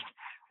used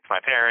to my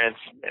parents.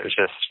 It was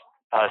just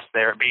us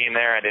there being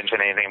there. I didn't say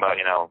anything about,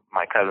 you know,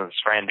 my cousin's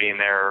friend being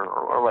there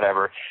or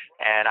whatever.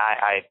 And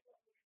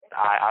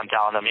I'm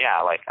telling them,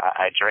 yeah, like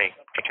I drank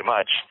too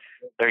much.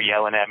 They're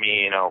yelling at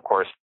me, you know, of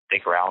course they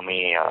ground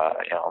me,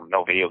 you know,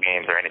 no video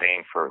games or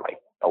anything for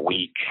like a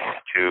week,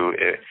 2.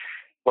 It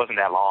wasn't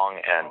that long.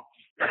 And,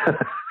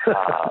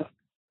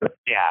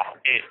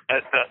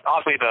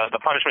 obviously the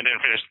punishment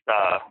didn't finish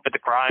with the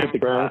crime.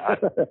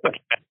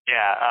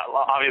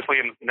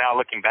 Obviously now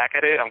looking back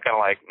at it, I'm kind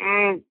of like,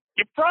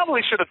 you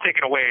probably should have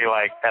taken away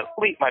like at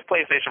least my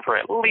PlayStation for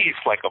at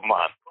least like a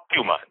month,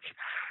 2 months.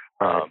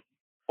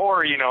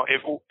 Or, you know,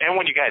 and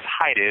when you guys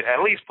hide it,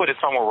 at least put it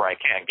somewhere where I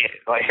can't get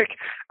it. Like,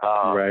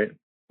 right.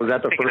 Was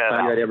that the first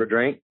time you had ever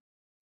drank?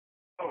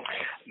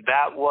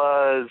 That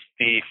was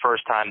the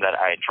first time that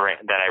I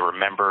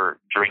remember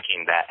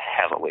drinking that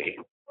heavily.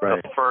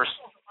 Right. The first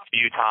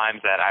few times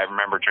that I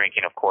remember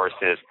drinking, of course,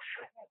 is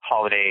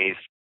holidays.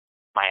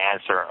 My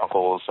aunts or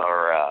uncles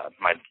or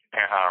my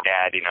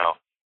dad, you know,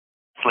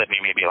 slipped me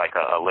maybe like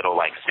a little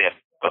like sip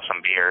of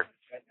some beer,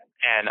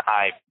 and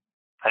I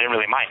didn't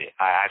really mind it.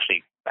 I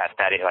actually at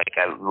that like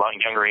at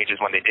younger ages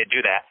when they did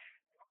do that,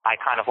 I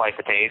kind of liked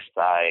the taste.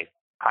 I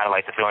kind of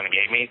liked the feeling it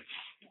gave me.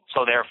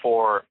 So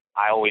therefore,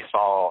 I always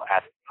saw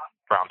at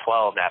around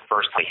 12 that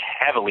first like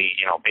heavily,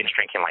 you know, binge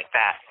drinking like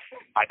that.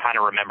 I kind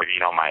of remembered,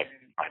 you know, my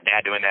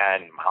dad doing that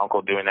and my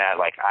uncle doing that.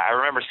 Like I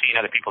remember seeing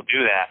other people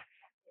do that,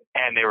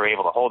 and they were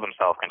able to hold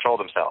themselves, control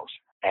themselves.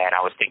 And I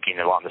was thinking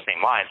along the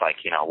same lines,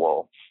 like, you know,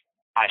 well,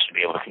 I should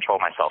be able to control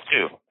myself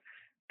too.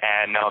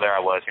 And no, there I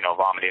was, you know,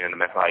 vomiting in the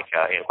middle, like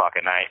 8 o'clock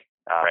at night,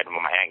 right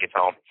when my aunt gets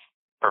home.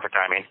 Perfect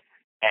timing.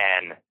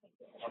 And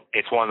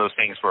it's one of those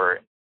things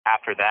where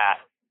after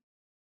that,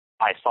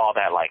 I saw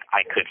that like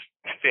I could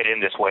fit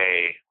in this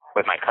way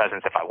with my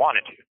cousins if I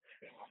wanted to.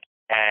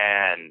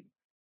 And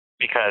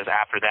because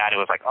after that, it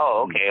was like,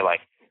 oh, okay, like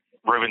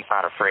Ruben's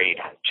not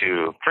afraid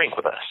to drink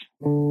with us.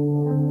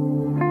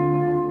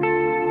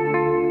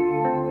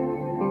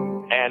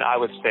 And I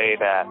would say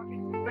that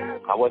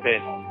I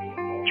wasn't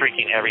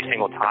drinking every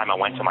single time I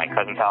went to my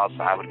cousin's house.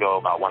 I would go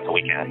about once a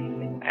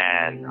weekend,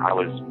 and I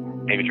was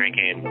maybe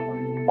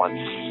drinking once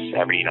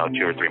every, 2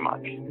 or 3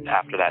 months.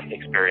 After that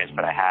experience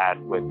that I had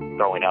with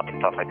throwing up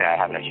and stuff like that,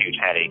 having a huge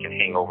headache and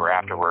hangover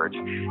afterwards,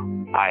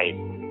 I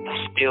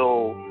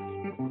still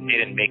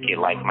didn't make it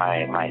like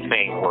my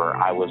thing where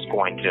I was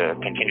going to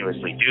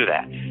continuously do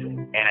that.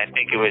 And I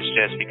think it was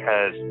just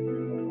because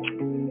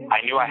I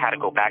knew I had to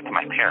go back to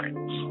my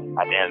parents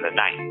at the end of the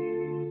night.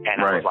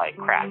 And I was like,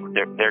 crap,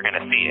 they're going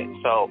to see it.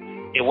 So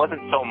it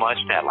wasn't so much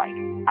that, like,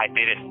 I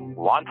didn't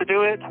want to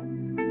do it,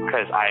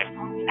 because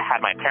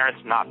had my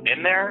parents not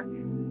been there,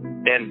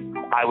 then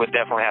I would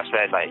definitely have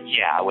said, like,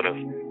 yeah, I would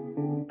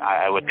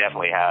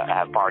definitely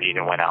have partied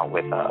and went out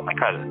with my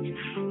cousins.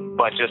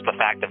 But just the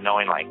fact of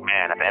knowing, like,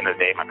 man, at the end of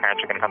the day, my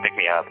parents are going to come pick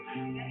me up,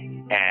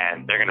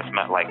 and they're going to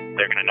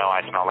know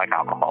I smell like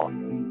alcohol.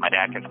 My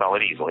dad can smell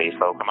it easily,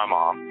 so can my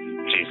mom.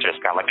 She's just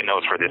got like a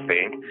nose for this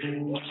thing.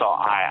 So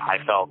I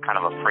felt kind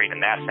of afraid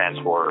in that sense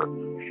where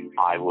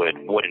I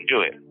wouldn't do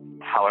it.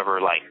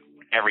 However, like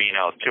every,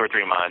 2 or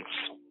 3 months,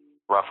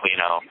 roughly,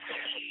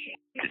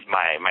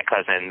 my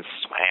cousins,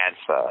 my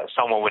aunts,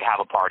 someone would have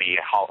a party,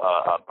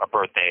 a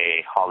birthday,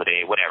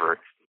 holiday, whatever,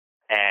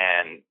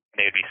 and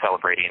they'd be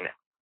celebrating.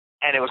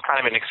 And it was kind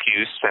of an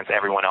excuse, since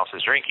everyone else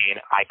is drinking,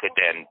 I could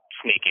then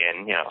sneak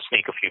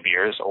a few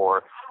beers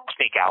or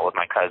sneak out with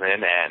my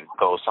cousin and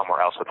go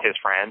somewhere else with his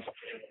friends.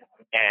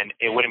 And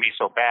it wouldn't be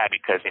so bad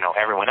because,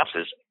 everyone else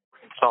is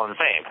smelling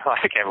the same.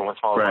 Like everyone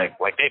smells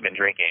like they've been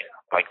drinking,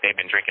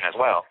 as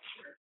well.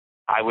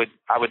 I would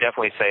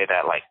definitely say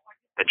that, like,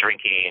 the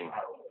drinking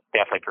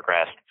definitely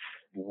progressed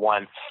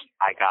once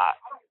I got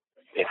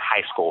in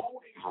high school,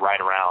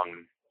 right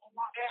around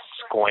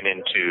going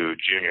into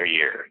junior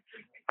year.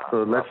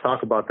 So let's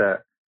talk about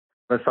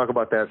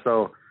that.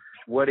 So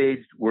what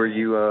age were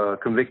you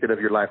convicted of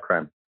your life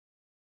crime?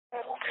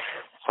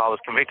 So I was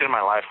convicted of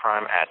my life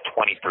crime at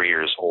 23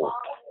 years old.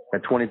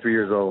 At 23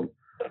 years old.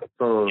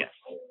 So yes.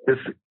 This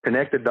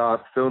connected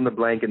dots, fill in the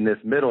blank in this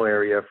middle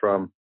area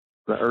from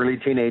the early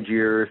teenage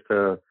years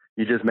to,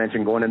 you just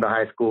mentioned, going into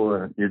high school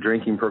and your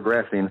drinking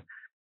progressing.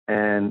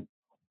 And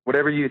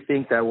whatever you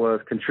think that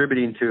was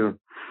contributing to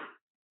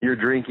your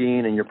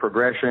drinking and your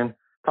progression,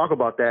 talk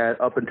about that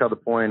up until the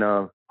point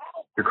of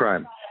your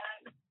crime,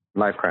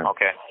 life crime.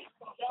 Okay.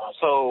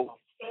 So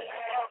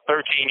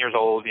 13 years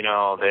old, the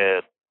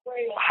junior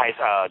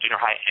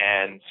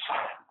high ends.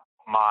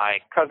 My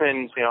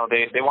cousins,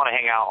 they want to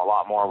hang out a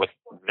lot more with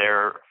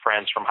their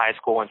friends from high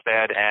school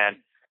instead. And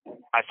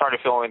I started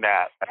feeling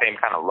that same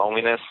kind of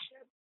loneliness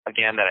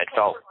again that I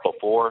felt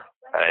before.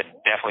 I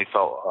definitely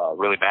felt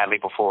really badly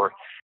before.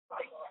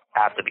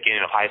 At the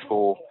beginning of high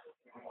school,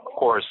 of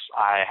course,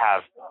 I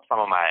have some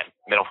of my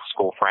middle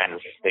school friends.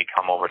 They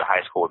come over to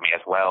high school with me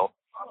as well.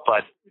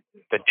 But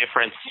the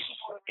difference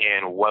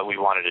in what we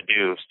wanted to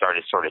do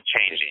started sort of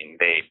changing.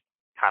 They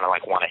kind of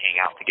like want to hang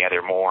out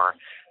together more,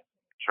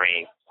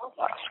 drink,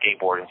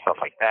 skateboard and stuff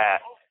like that.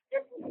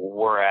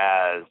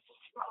 Whereas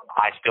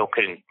I still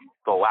couldn't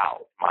go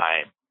out.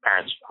 My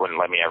parents wouldn't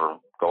let me ever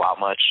go out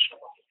much.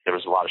 There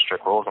was a lot of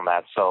strict rules on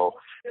that. So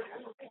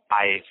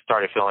I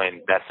started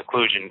feeling that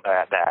seclusion,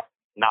 that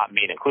not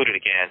being included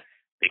again,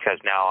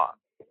 because now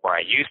where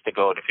I used to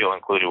go to feel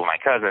included with my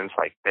cousins,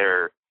 like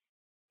they're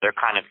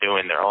kind of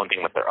doing their own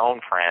thing with their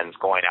own friends,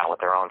 going out with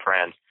their own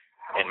friends.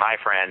 And my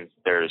friends,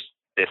 there's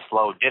this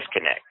slow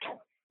disconnect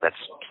that's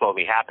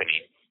slowly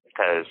happening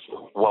because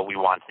what we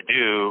want to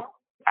do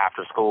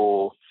after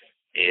school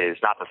is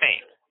not the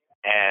same,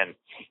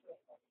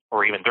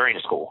 or even during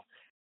school.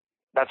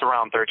 That's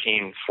around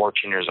 13,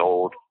 14 years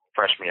old,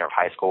 freshman year of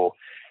high school.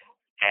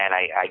 And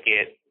I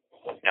get,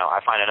 I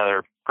find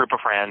another group of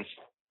friends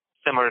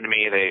similar to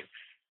me.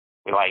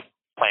 We like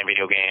playing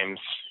video games.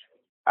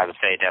 I would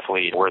say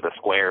definitely we're the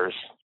squares.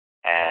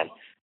 And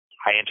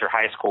I enter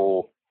high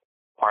school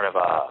part of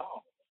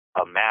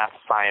a math,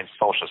 science,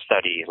 social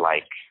study,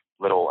 like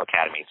little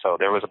academy. So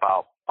there was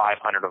about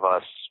 500 of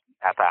us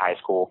at that high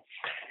school,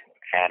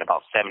 and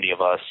about 70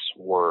 of us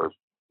were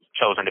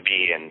chosen to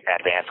be in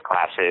advanced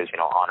classes,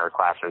 honor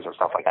classes and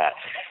stuff like that.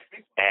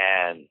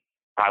 And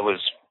I was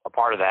a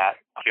part of that.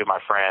 A few of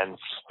my friends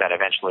that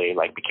eventually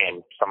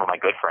became some of my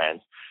good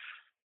friends,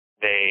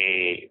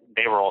 they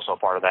were also a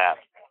part of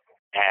that.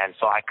 And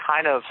so I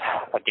kind of,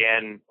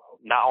 again,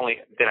 not only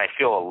did I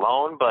feel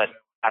alone, but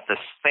at the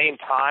same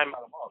time,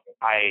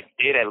 I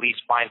did at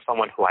least find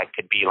someone who I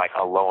could be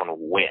alone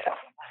with.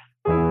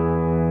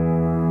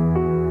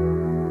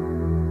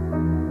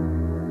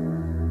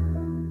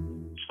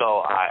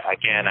 So I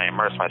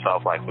immersed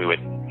myself. We would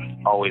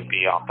always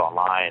be up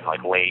online,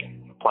 late,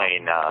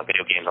 playing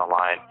video games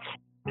online.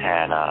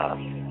 And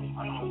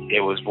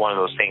it was one of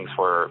those things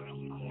where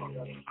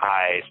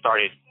I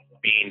started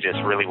being just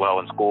really well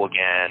in school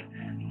again,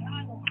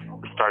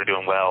 started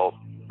doing well,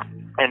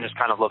 and just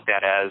kind of looked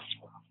at as,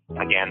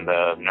 again,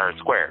 the nerd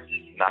square,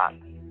 not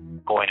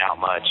going out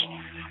much.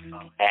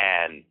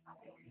 And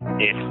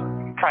it's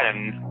kind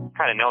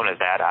of known as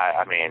that.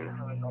 I'm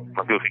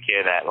a goofy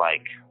kid that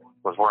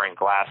was wearing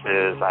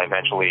glasses. I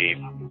eventually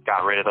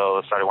got rid of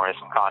those, started wearing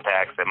some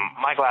contacts, and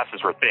my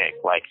glasses were thick.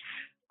 Like,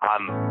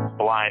 I'm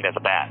blind as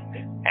a bat.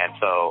 And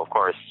so, of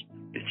course,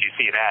 you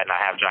see that, and I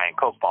have giant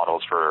Coke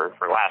bottles for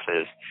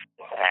glasses,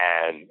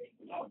 and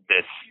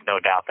it's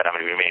no doubt that I'm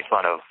going to be made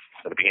fun of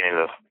at the beginning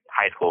of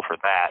high school for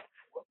that.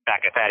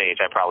 Back at that age,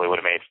 I probably would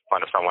have made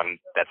fun of someone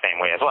that same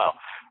way as well.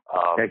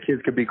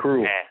 Kids could be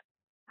cruel.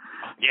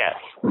 Yes.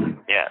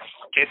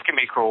 Kids can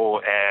be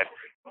cruel, and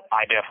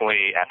I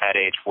definitely, at that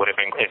age, would have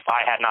been, if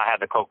I had not had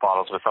the Coke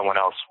bottles but someone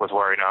else was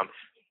wearing them,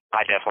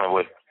 I definitely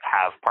would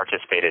have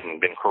participated and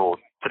been cruel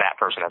to that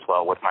person as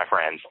well with my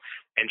friends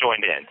and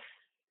joined in.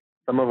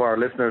 Some of our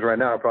listeners right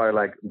now are probably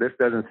like, this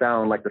doesn't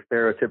sound like the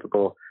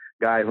stereotypical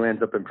guy who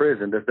ends up in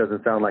prison. This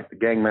doesn't sound like the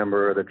gang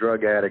member or the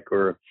drug addict,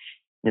 or,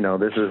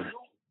 this is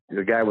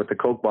the guy with the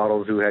Coke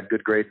bottles who had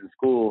good grades in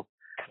school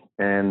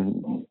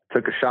and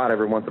took a shot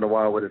every once in a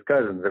while with his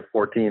cousins at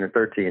 14 or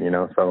 13,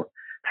 so.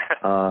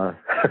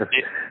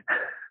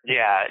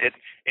 Yeah,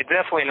 it's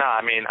definitely not.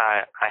 I mean,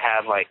 I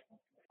have like,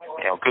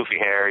 goofy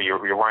hair.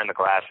 You're wearing the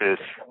glasses.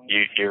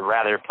 You'd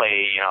rather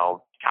play,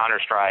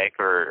 Counter-Strike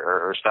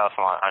or stuff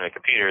on a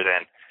computer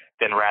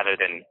than rather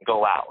than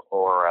go out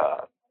or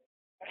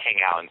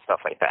hang out and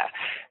stuff like that.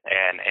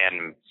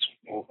 And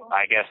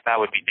I guess that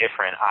would be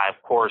different. I,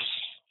 of course,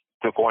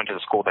 going to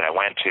the school that I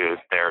went to,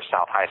 there,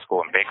 South High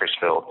School in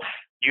Bakersfield,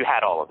 you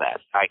had all of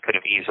that. I could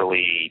have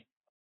easily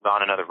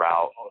gone another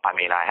route. I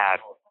mean, I had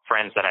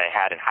friends that I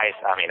had in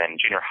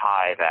junior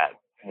high that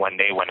when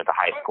they went into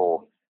high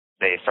school,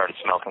 they started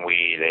smoking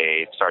weed,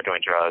 they started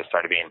doing drugs,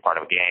 started being part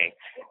of a gang.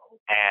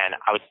 And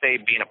I would say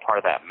being a part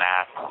of that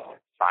math,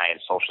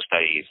 science, social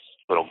studies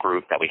little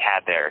group that we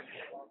had there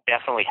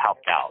definitely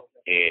helped out.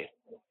 It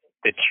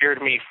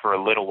deterred me for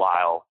a little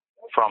while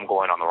from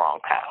going on the wrong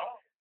path.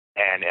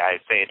 And I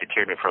say it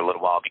deterred me for a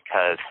little while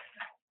because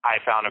I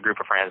found a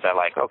group of friends that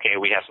okay,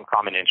 we have some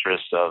common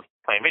interests of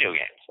playing video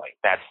games. Like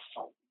that's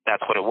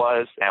what it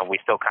was. And we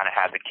still kind of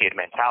had the kid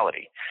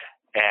mentality.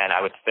 And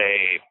I would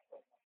say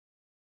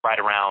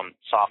right around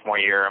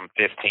sophomore year, I'm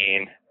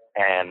 15,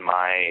 and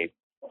a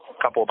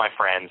couple of my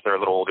friends, they're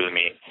a little older than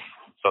me,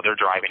 so they're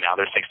driving now.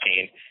 They're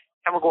 16,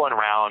 and we're going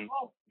around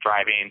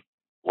driving.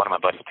 One of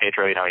my buddies,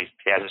 Pedro, he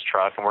has his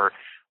truck, and we're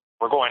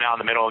going out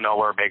in the middle of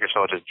nowhere,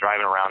 Bakersfield, just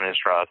driving around in his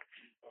truck,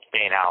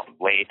 staying out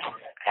late,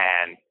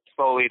 and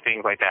slowly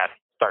things like that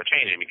start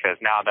changing because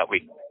now that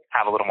we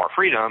have a little more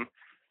freedom,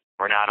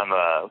 we're not on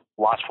the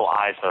watchful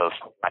eyes of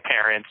my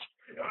parents.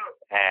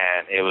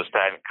 And it was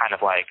kind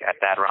of like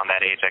around that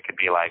age, I could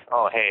be like,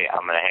 oh, hey,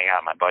 I'm going to hang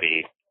out at my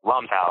buddy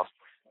Lum's house,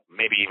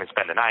 maybe even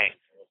spend the night.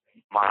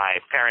 My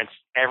parents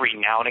every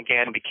now and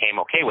again became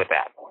okay with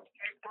that.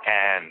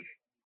 And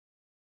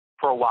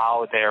for a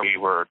while there, we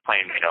were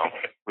playing,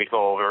 we'd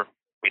go over,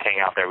 we'd hang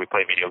out there, we'd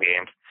play video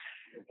games,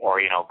 or,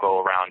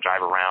 go around,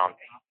 drive around.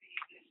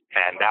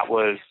 And that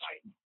was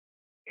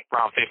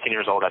around 15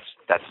 years old.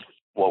 That's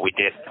what we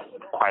did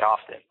quite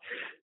often.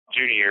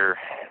 Junior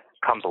year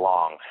comes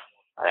along.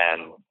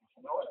 And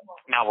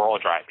now we're all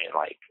driving,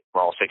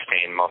 we're all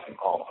 16,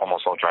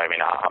 almost all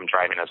driving. I'm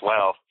driving as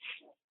well.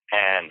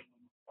 And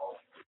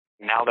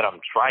now that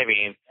I'm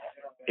driving,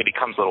 it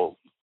becomes a little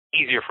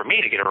easier for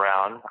me to get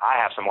around.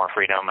 I have some more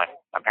freedom.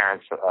 My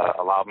parents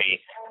allow me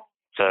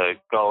to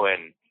go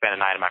and spend a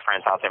night at my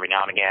friend's house every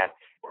now and again.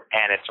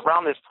 And it's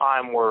around this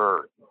time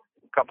where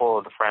a couple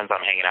of the friends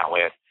I'm hanging out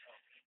with,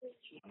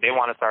 they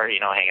want to start,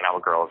 hanging out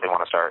with girls. They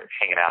want to start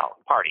hanging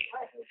out, party.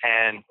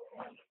 And,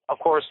 of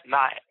course,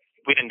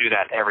 we didn't do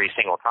that every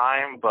single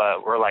time,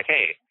 but we're like,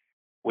 hey,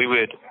 we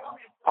would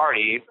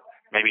party,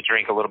 maybe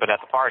drink a little bit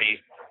at the party,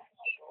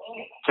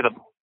 to the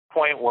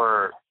point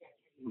where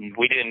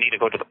we didn't need to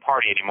go to the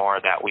party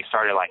anymore, that we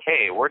started like,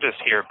 hey, we're just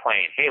here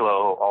playing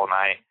Halo all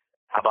night.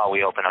 How about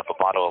we open up a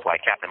bottle of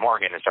Captain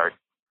Morgan and start,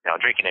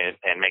 drinking it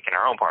and making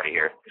our own party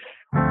here.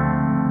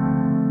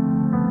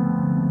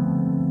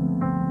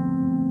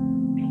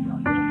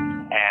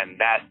 And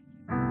that's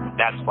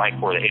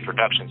where the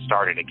introduction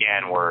started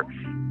again, where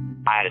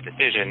I had a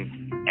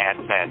decision, and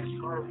since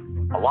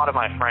a lot of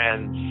my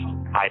friends,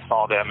 I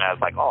saw them as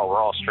oh, we're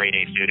all straight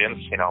A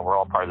students, we're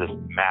all part of this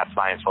math,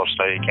 science, social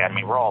studies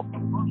academy, we're all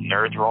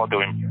nerds, we're all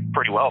doing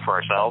pretty well for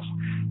ourselves.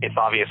 It's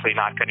obviously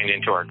not cutting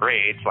into our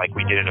grades.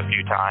 We did it a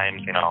few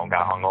times,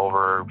 got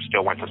hungover,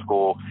 still went to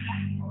school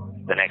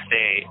the next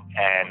day,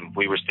 and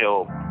we were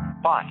still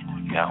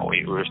fine.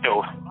 We were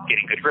still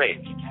getting good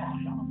grades.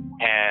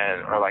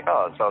 And we're like,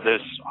 oh, so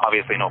there's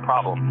obviously no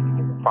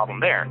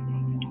problem there.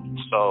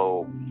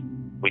 So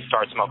we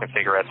start smoking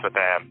cigarettes with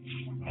them,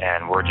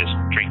 and we're just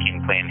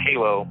drinking, playing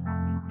Halo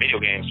video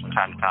games from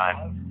time to time.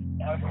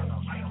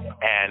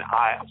 And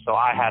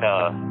I had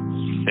a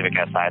Civic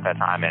Si at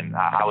that time, and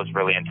I was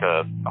really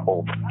into the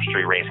whole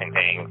street racing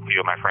thing. A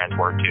few of my friends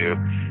were too.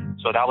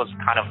 So that was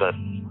kind of the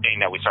thing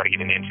that we started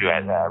getting into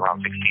at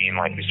around 16.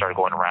 We started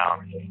going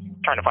around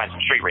trying to find some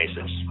street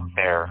races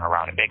there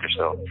around in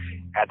Bakersfield.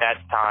 At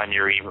that time,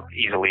 you're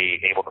easily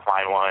able to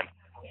find one.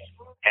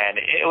 And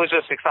it was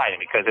just exciting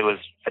because it was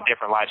a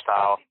different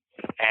lifestyle,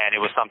 and it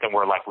was something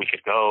where we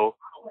could go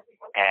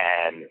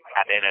and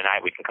at the end of the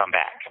night we can come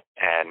back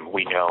and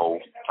we know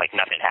like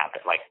nothing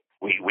happened. Like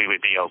we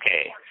would be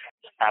okay,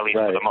 at least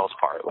for the most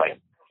part. Like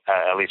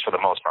at least for the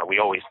most part, we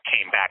always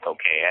came back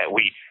okay.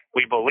 We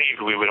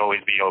believed we would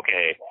always be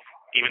okay,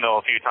 even though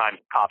a few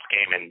times cops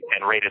came and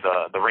raided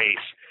the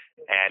race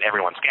and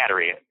everyone's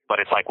scattering.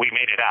 But it's like we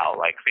made it out.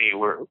 Like, see,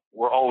 we're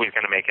always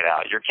gonna make it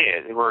out. You're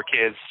kids. We're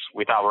kids.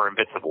 We thought we were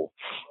invincible.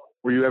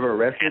 Were you ever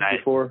arrested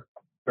before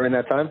during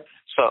that time?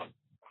 So.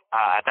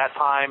 At that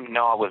time,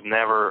 no, I was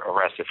never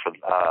arrested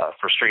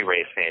for street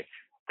racing.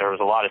 There was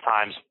a lot of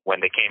times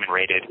when they came and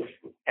raided,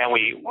 and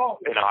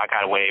I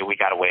got away, we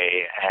got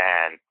away,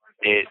 and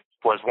it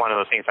was one of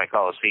those things like,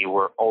 oh, see,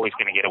 we're always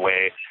going to get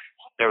away.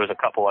 There was a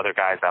couple other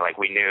guys that like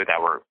we knew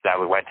that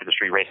we went to the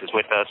street races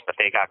with us, but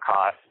they got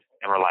caught,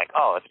 and we're like,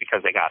 oh, it's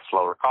because they got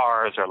slower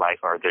cars, or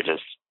they're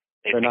just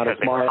it's they're not because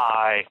as they were smart.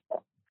 high.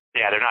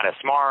 Yeah, they're not as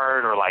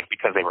smart, or like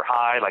because they were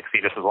high. Like, see,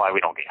 this is why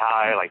we don't get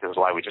high. Like, this is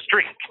why we just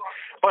drink.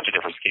 A bunch of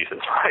different excuses.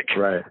 Like,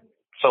 right.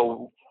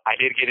 So I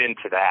did get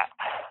into that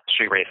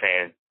street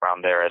racing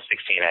around there at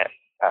 16 at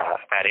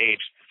that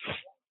age,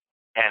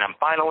 and I'm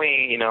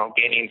finally,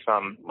 gaining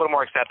some little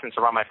more acceptance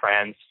around my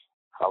friends.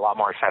 A lot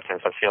more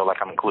acceptance. I feel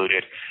like I'm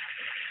included,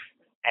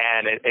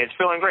 and it's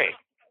feeling great.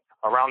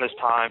 Around this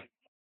time,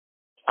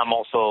 I'm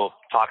also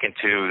talking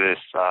to this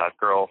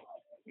girl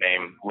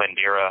named Lynn,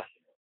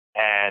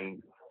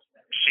 and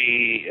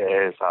she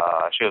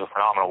was a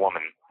phenomenal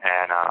woman,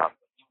 and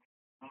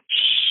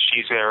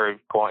she's in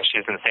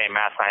the same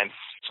math science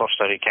social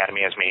study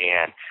academy as me,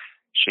 and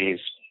she's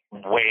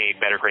way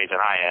better grades than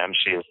I am.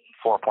 She's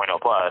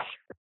 4.0 plus,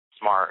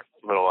 smart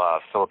little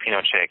Filipino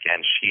chick,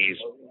 and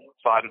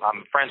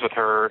I'm friends with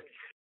her,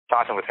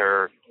 talking with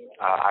her.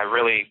 I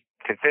really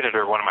considered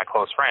her one of my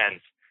close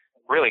friends,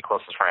 really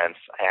closest friends,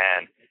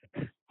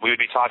 and we would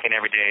be talking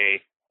every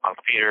day on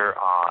computer,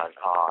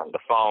 on the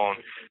phone,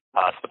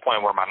 to the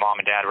point where my mom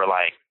and dad were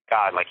like,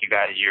 God, like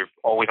you're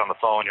always on the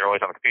phone, you're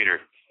always on the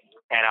computer.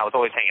 And I was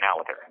always hanging out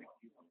with her.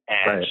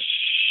 And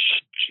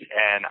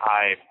and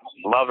I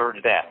love her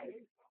to death.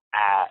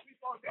 At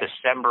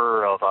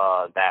December of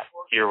that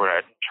year when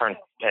I turned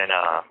 16,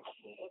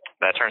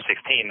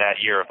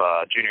 that year of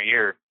junior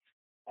year,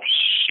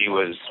 she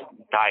was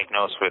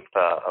diagnosed with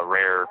a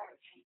rare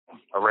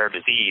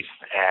disease,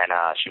 and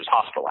she was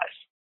hospitalized.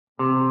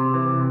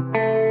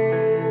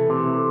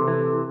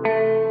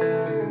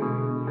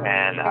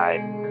 And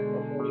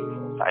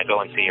I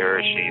go and see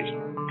her. She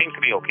seems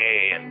to be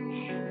okay,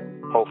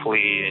 and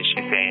hopefully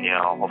she's saying,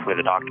 hopefully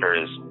the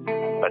doctor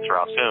lets her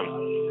out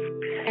soon.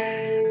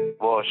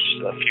 Well,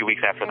 a few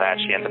weeks after that,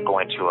 she ends up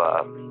going to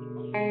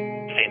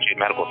St. Jude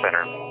Medical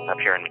Center up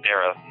here in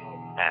Madera,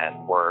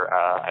 and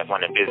I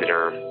went and visited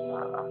her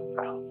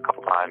a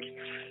couple times,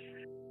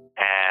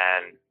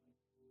 and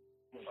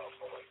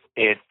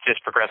it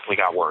just progressively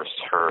got worse.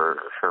 Her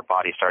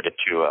body started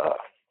to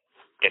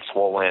get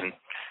swollen.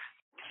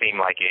 Seemed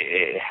like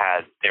it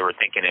had. They were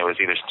thinking it was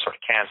either some sort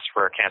of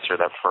cancer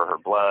that for her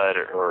blood,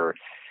 or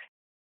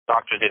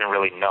doctors didn't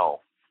really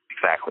know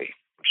exactly.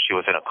 She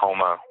was in a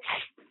coma,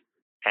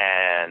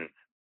 and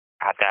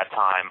at that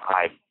time,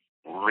 I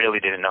really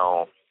didn't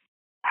know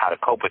how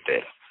to cope with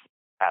it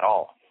at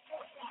all.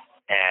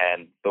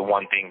 And the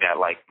one thing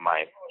that like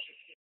my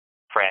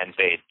friends,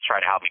 they try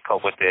to help me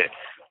cope with it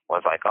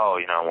was like, oh,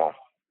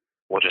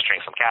 we'll just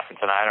drink some Captain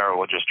tonight, or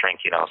we'll just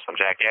drink,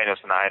 some Jack Daniels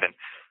tonight, and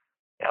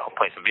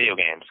play some video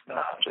games,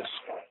 just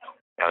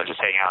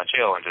hang out and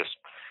chill, and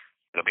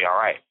it'll be all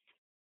right.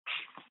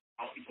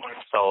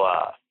 So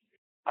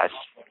I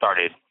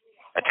started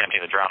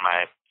attempting to drown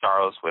my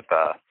sorrows with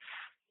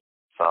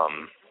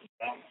some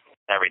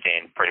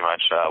everything, pretty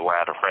much. Where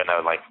I had a friend that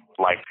would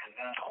like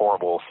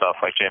horrible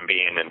stuff like Jim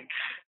Beam and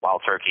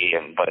Wild Turkey,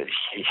 but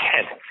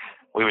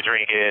we would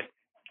drink it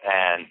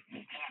and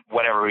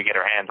whatever we get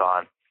our hands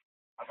on,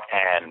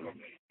 and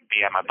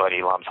be at my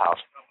buddy Lum's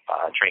house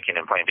drinking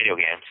and playing video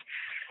games.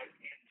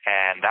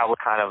 And that was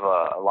kind of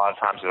a lot of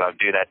times I would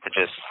do that to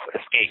just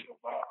escape.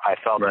 I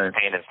felt this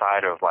pain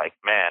inside of like,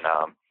 man,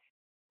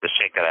 this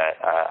chick that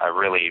I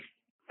really,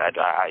 at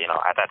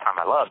that time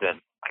I loved,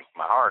 and like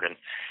my heart and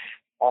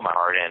all my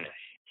heart, and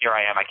here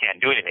I am, I can't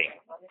do anything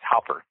to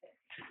help her.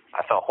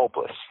 I felt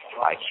hopeless.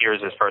 Like, here's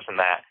this person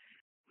that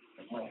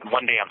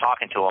one day I'm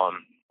talking to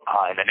them,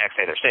 and the next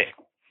day they're sick.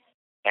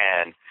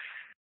 And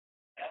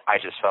I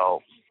just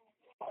felt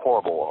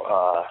horrible.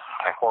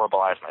 I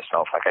horribilized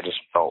myself. Like, I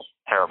just felt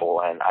terrible,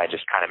 and I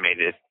just kind of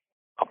made it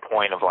a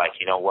point of like,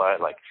 you know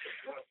what, like,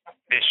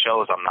 this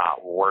shows I'm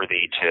not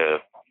worthy to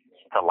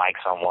like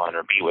someone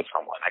or be with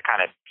someone. I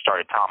kind of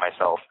started telling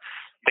myself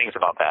things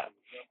about that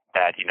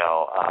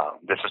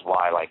this is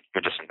why, like,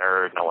 you're just a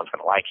nerd, no one's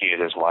going to like you.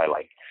 This is why,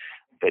 like,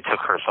 it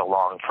took her so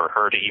long for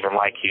her to even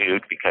like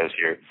you, because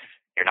you're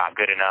not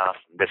good enough.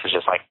 This is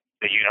just like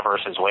the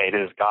universe's way.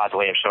 This is God's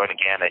way of showing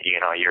again that,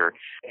 you're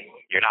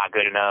not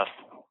good enough.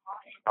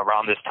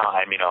 Around this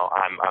time,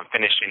 I'm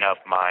finishing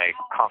up my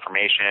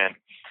confirmation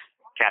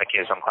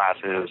catechism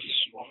classes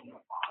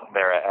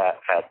there at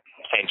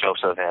St.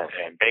 Joseph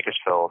in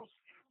Bakersfield.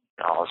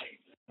 I was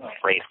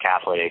raised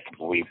Catholic.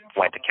 We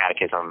went to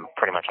catechism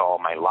pretty much all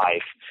of my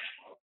life.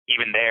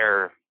 Even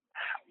there,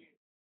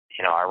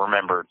 I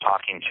remember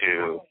talking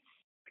to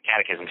the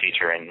catechism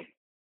teacher, and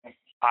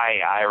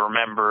I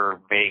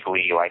remember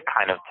vaguely, like,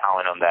 kind of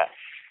telling him that,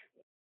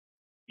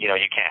 you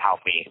can't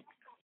help me.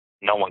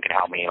 No one can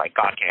help me. Like,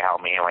 God can't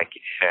help me.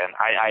 And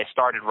I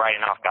started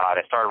writing off God.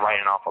 I started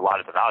writing off a lot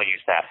of the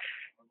values that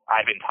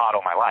I've been taught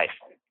all my life.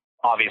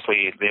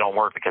 Obviously, they don't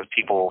work because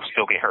people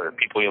still get hurt.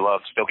 People you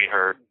love still get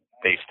hurt.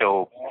 They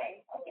still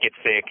get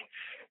sick.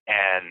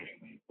 And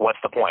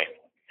what's the point?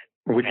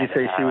 Would you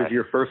say she was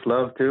your first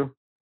love, too?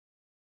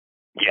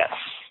 Yes,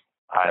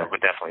 I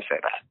would definitely say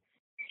that.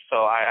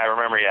 So I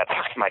remember,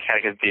 talking to my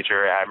catechism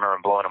teacher. I remember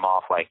blowing him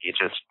off,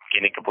 just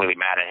getting completely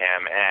mad at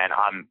him. And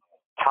I'm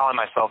telling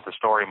myself the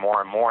story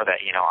more and more that,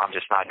 I'm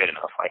just not good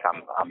enough.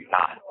 I'm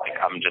not.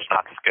 I'm just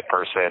not this good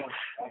person.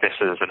 This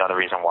is another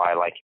reason why,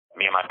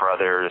 me and my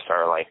brothers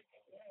are,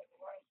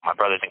 my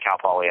brother's in Cal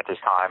Poly at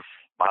this time.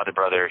 My other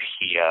brother,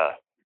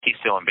 he's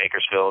still in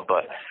Bakersfield,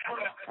 but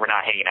we're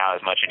not hanging out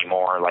as much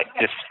anymore.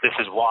 This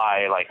is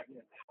why,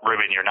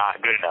 Ruben, you're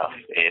not good enough.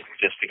 It's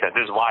just because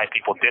this is why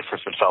people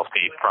distance themselves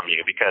from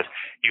you, because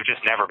you've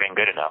just never been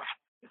good enough.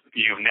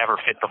 You've never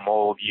fit the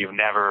mold. You've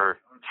never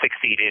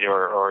succeeded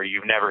or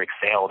you've never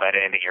excelled at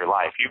anything in your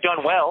life. You've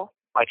done well,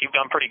 you've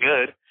done pretty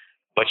good,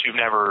 but you've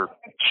never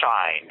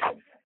shined.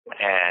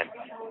 And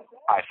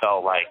I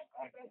felt like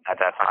at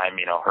that time,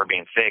 her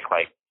being sick,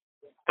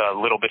 the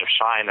little bit of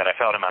shine that I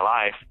felt in my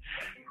life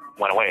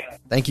went away.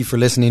 Thank you for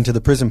listening to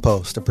The Prison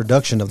Post, a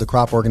production of the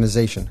Crop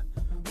Organization.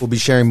 We'll be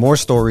sharing more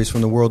stories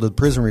from the world of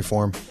prison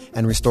reform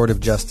and restorative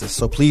justice,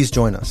 so please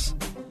join us.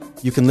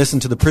 You can listen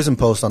to The Prison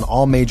Post on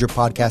all major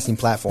podcasting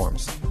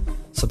platforms.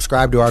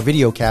 Subscribe to our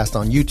videocast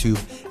on YouTube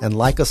and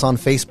like us on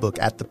Facebook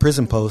at The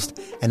Prison Post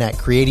and at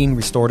Creating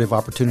Restorative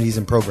Opportunities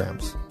and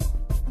Programs.